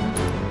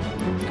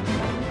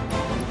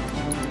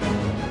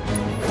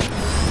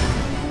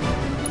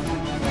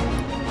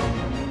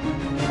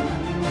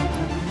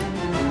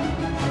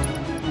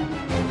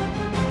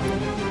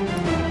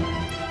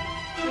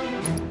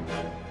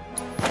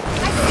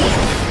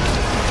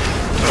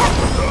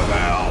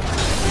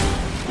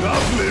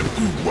 I've lived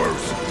through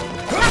worse.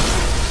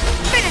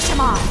 Finish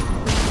him off.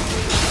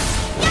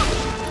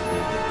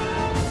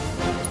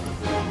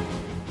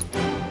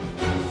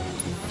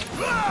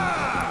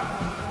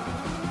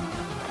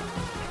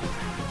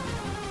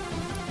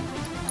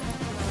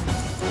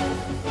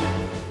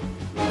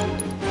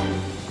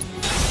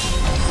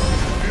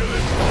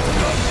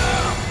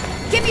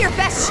 Give me your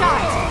best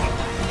shot.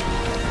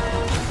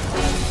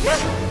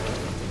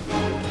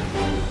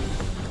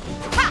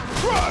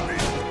 Try me.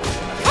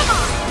 Come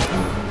on.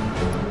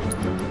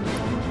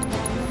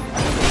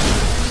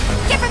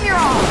 Give him your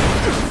all.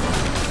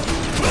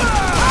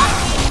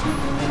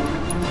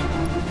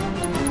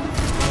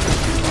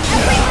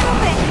 Every little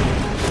bit.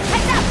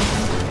 Heads up.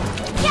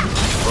 Yeah.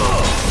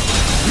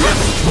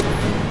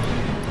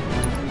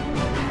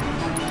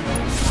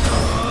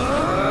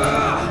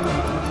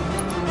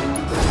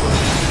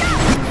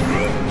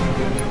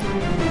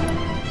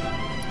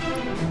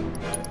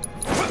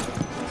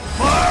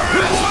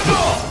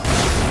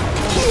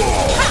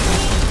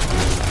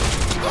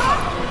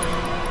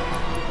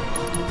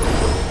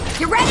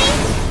 You ready?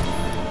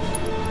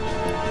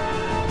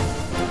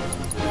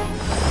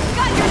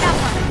 Got your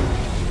number.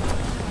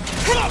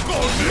 Fuck on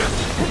this.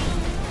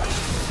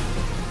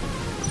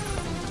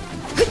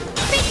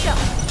 Bingo.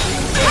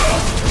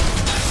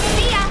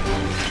 See ya.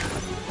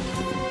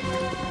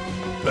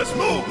 Let's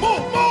move.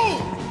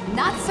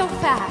 Not so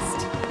fast.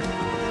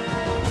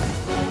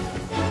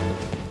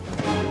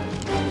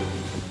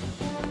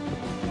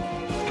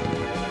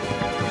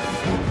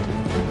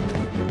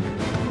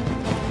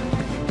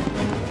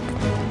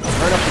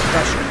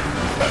 special.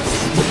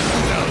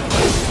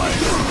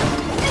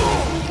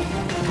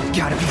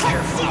 Gotta be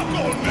careful.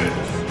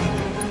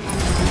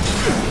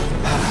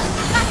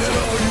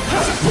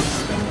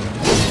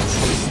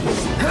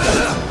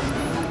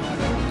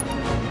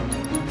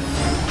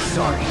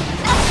 Sorry.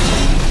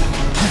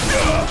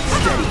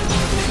 Steady.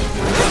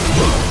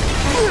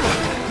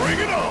 Bring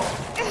it on!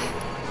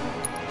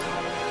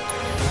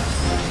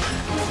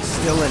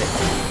 Still in it.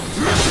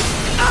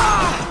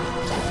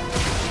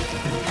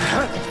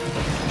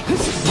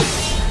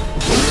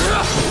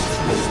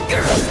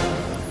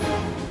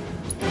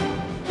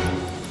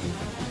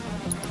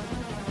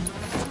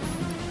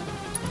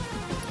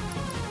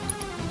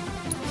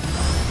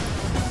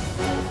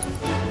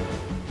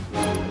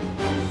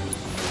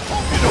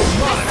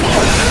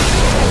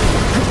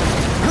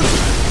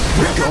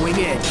 Going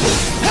in.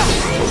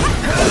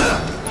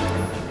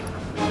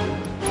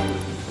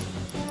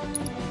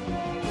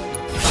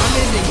 I'm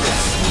ending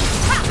this.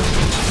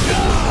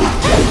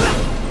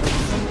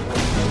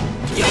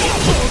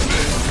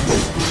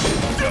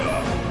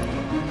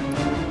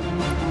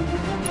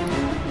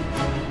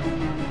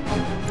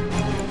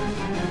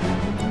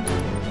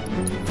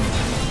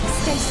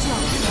 Stay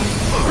strong.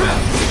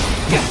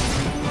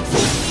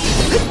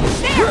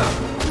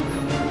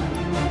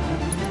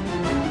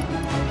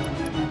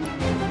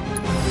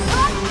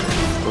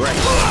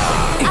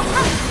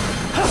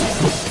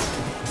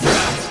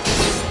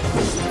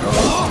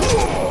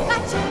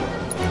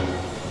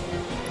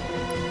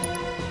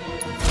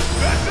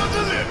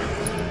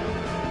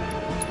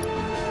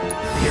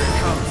 Here it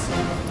comes.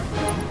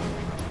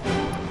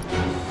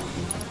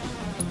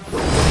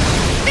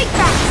 Big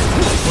fast!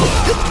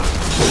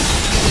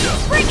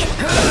 Bring it!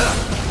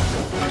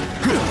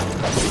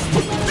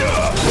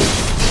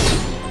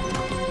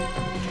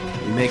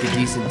 We make a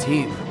decent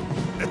team.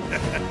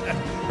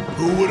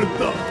 Who would have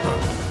thought, huh?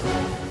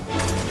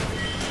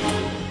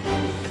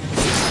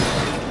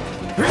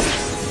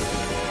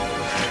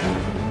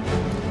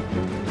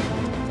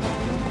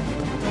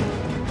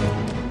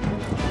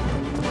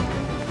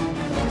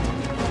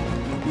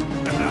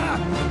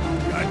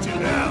 Got you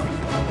now.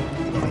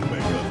 Gonna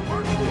make us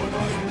work for it,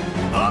 are you?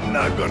 I'm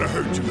not gonna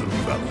hurt you, little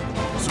fella.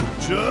 So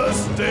just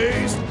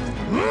stay.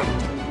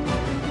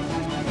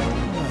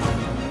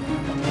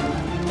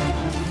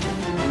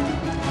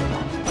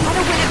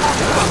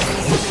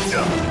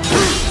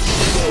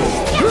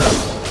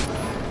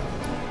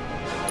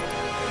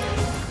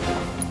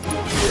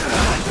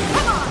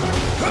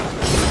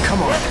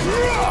 Come on.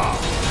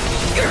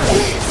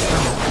 So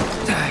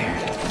tired.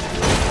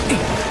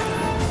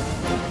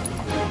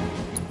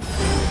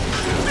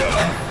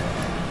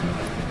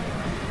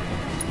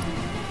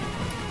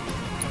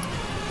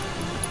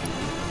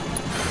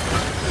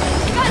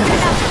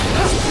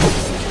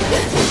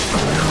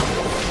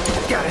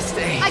 Gotta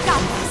stay. I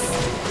got this.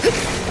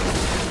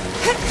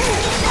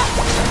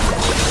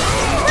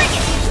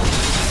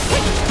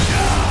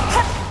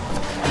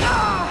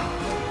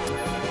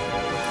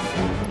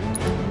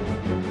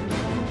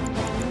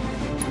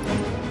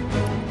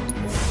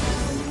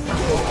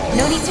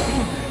 No need to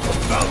panic.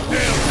 About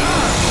damn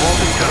time.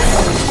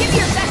 Give me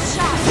your best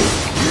shot.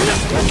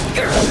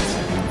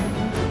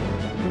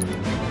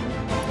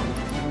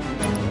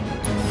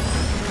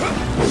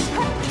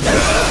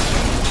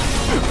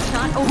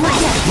 Not over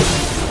yet.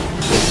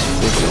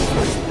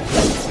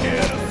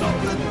 Scared of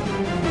something?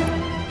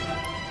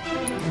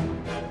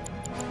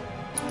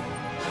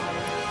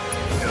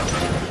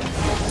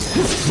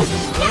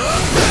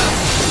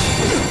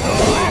 Oh,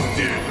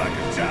 did it like a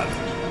challenge.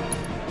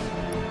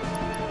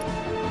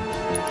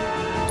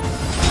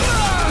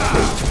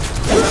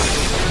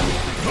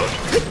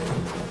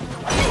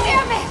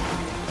 Damn it!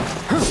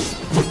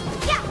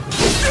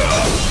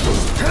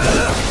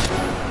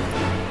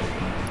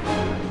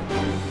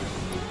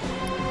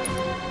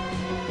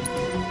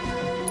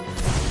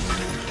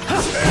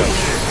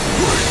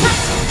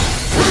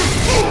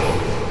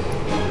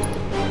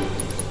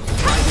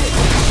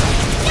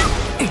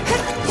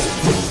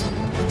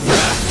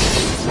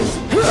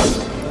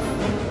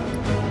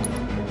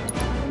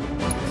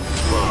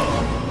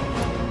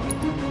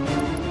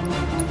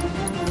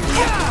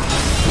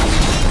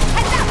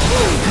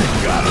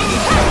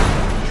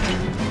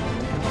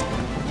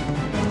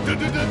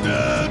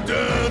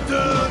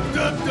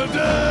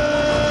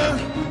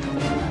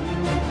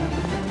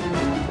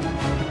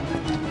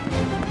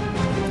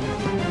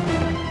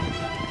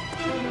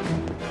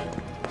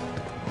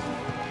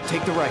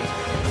 Take the right.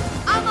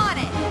 I'm on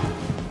it.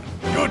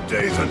 Your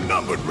days are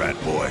numbered, rat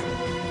boy.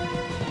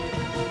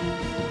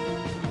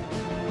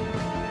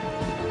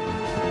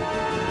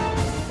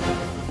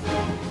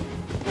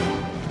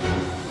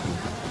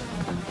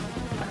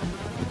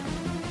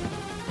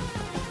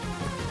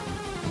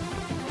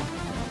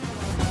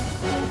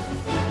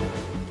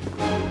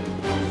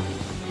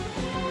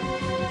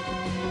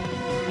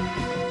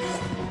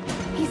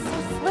 He's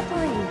so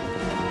slippery.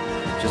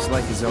 Just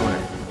like his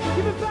owner.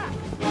 Give it back!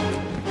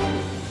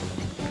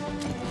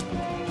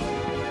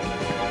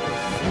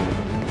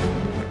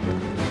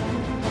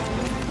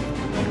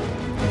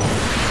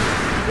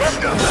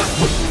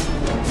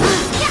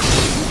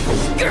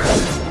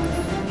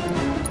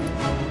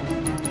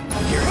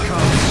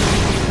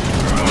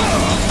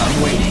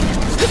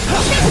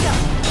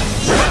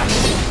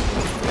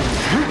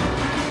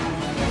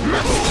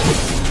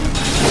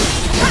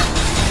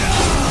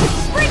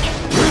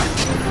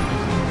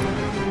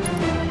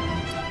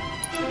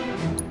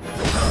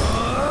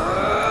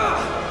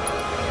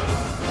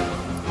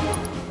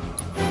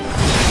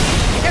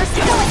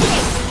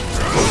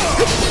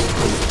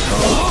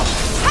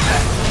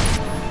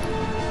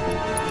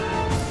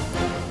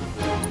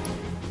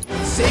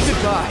 Say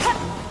goodbye.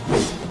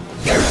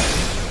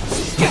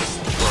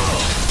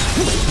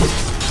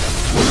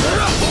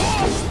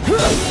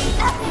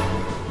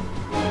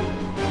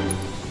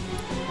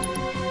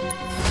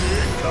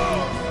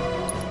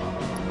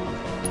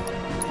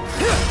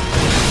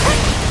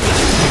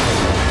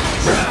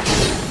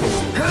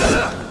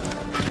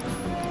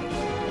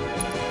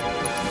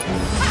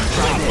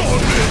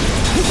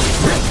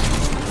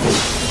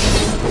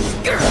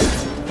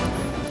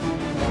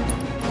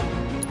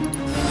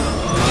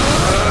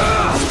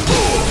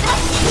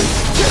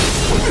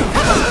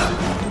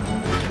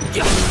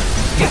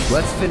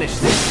 Let's finish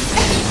this.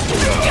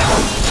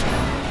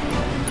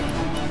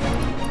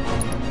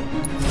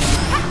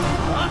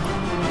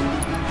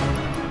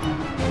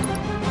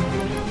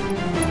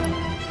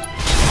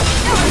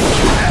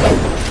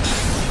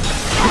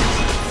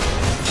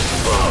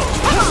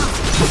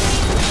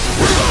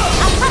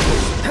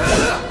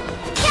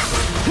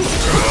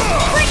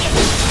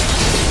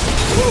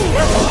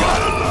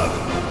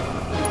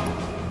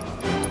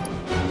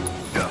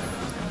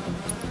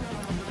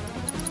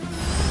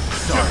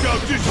 Check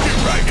out this shit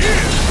right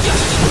here!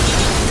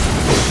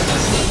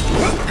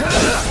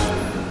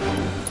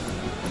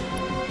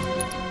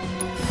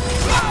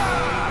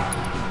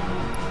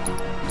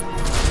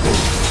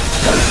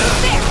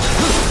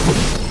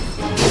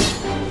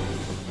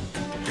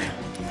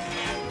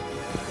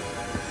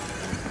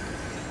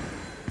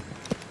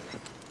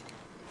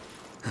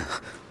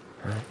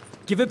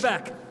 Give it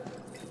back!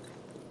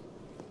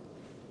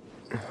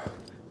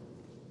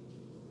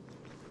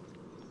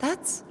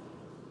 That's...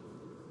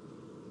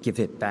 Give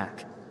it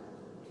back.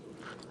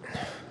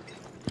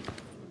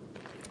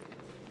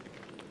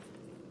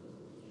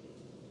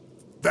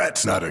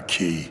 That's not a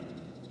key.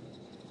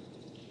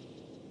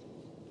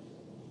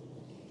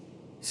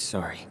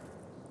 Sorry.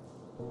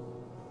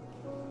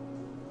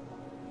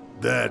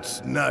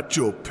 That's not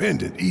your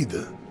pendant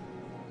either.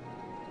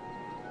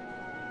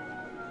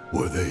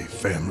 Were they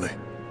family?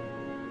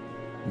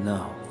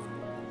 No.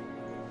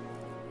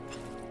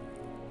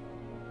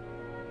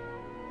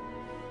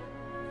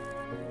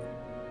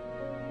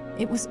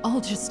 It was all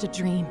just a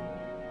dream,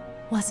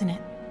 wasn't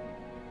it?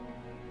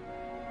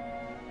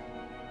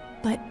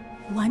 But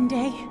one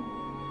day,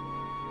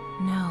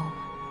 no.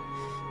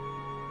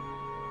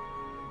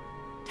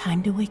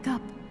 Time to wake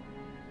up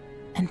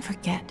and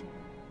forget.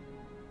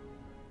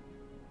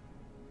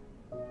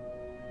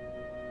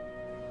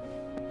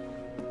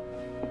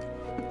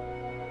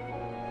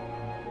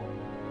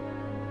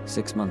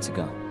 "6 months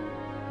ago.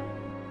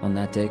 On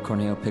that day,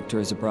 Corneo picked her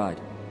as a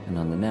bride, and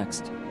on the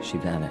next, she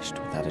vanished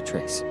without a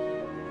trace.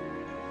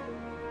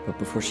 But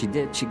before she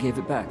did, she gave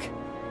it back.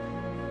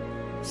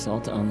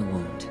 Salt on the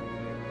wound.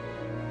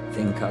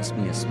 Thing cost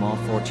me a small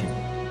fortune.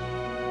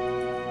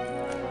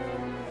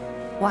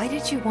 Why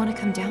did you want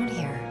to come down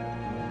here?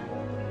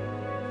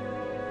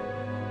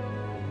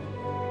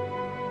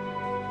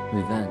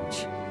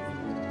 Revenge.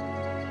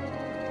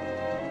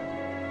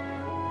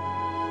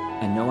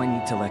 I know I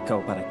need to let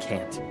go, but I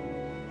can't.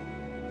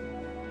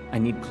 I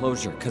need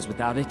closure, because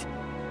without it,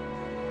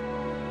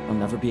 I'll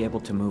never be able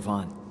to move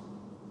on.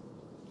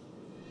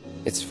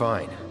 It's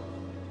fine.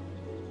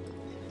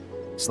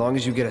 As long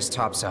as you get us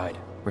topside,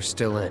 we're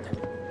still in.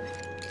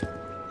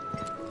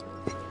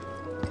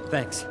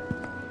 Thanks.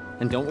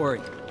 And don't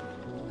worry.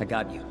 I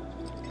got you.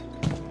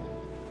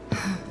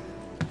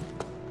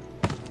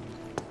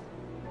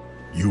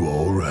 You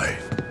all right?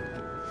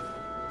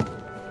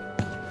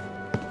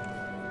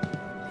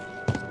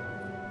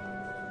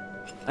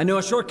 I know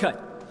a shortcut.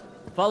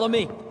 Follow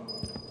me.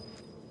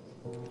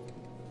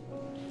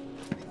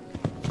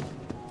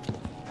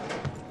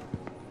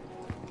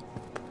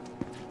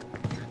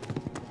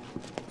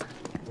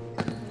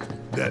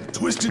 That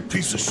twisted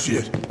piece of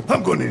shit.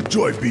 I'm gonna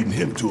enjoy beating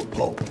him to a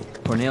pulp.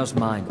 Corneo's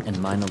mine, and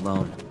mine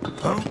alone.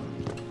 Huh?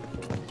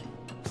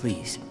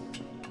 Please.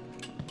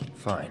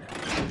 Fine.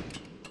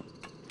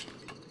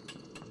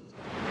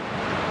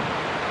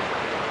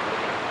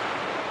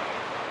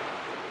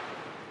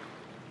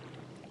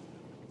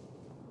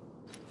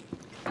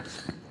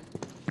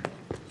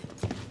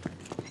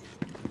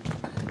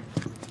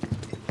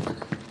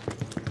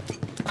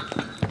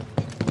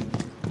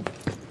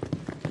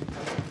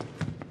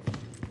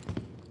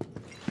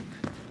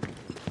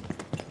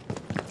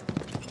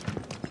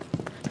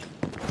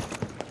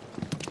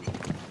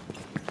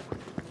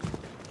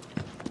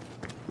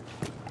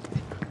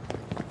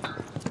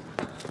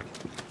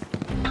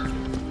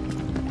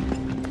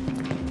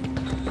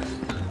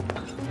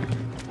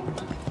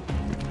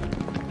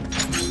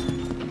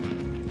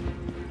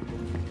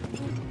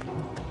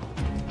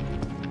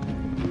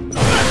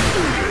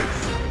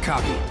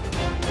 Copy.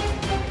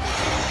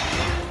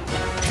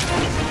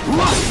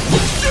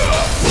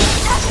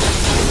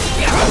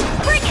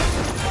 Bring it!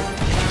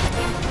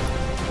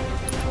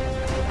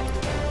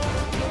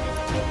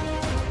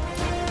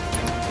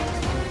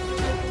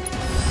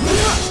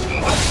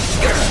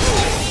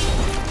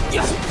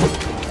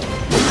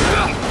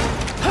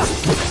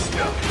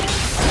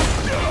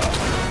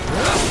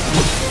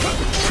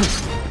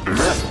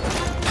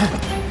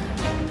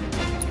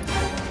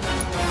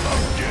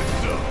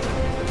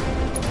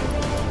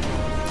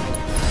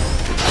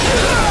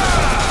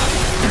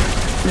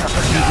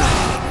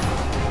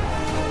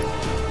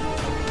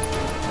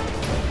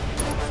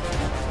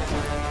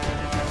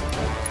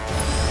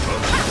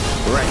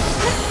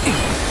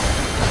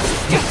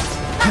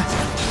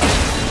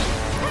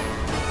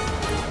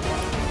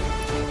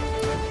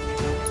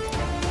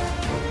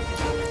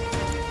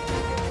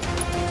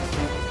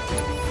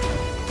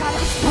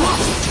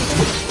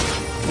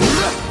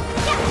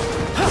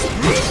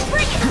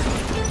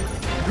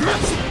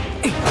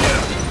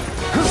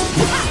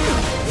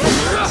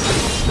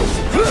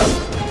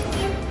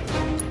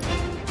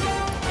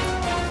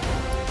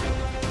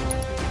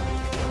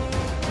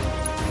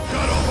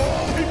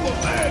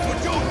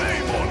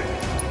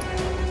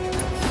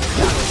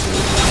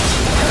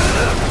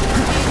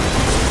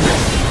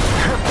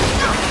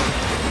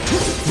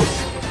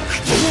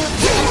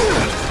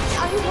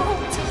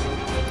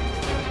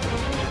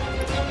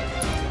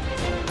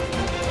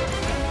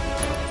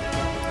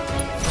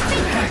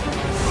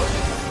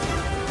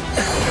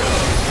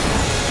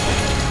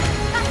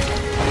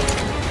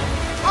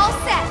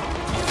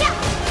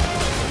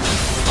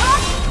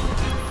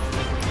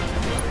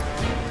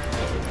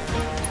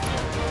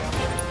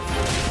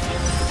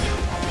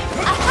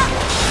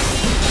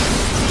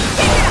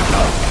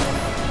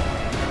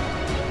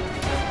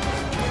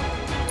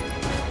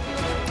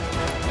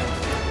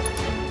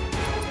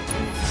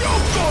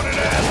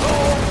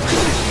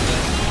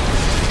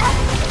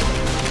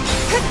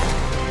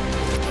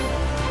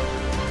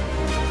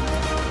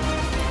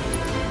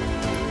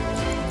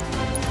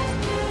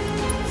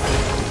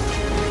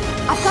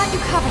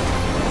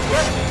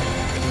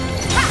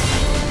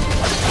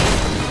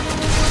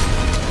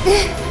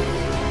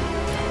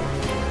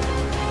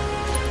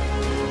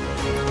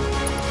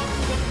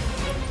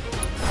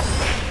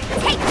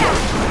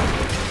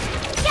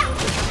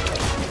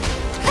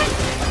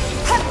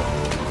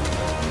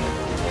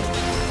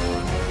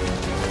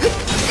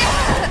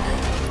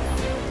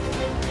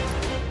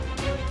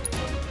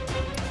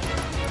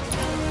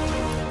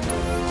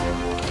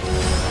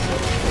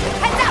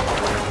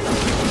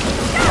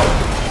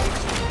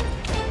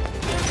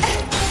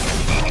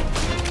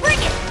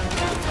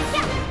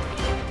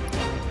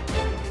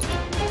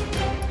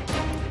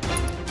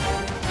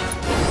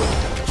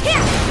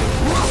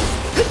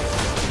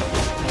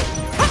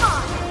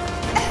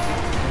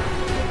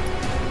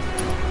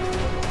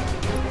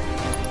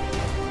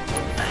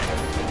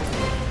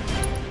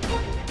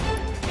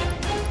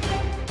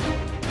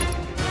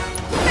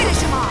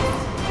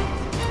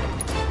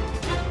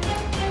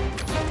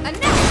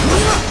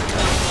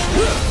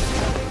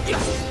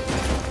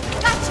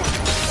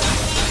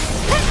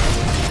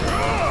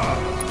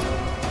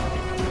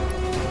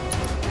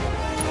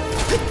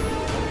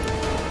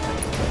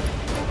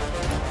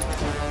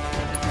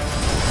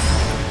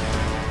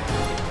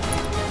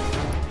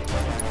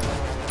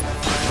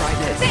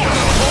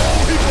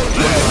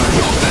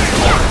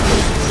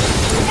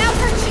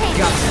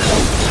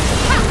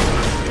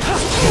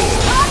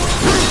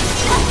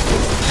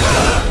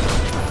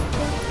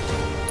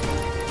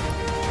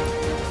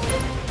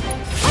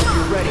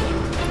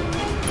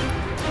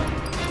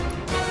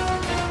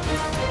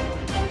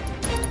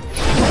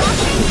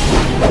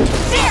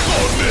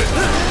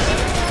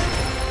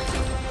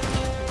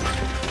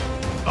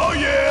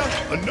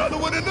 Another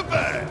one in the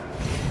bag.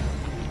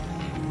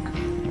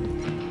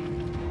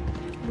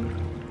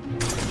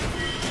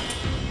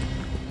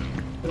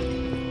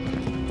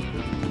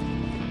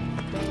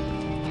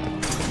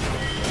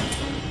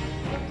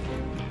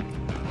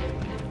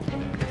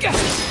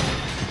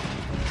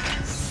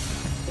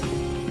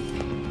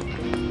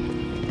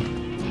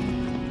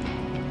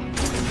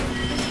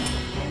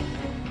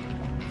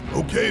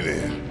 Okay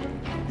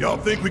then. Y'all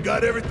think we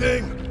got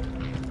everything?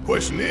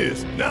 Question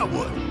is, now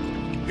what?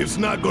 It's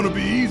not gonna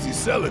be easy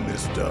selling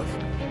this stuff.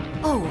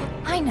 Oh,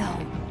 I know.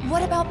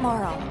 What about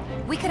Morrow?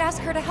 We could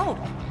ask her to help.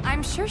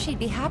 I'm sure she'd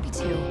be happy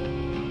to.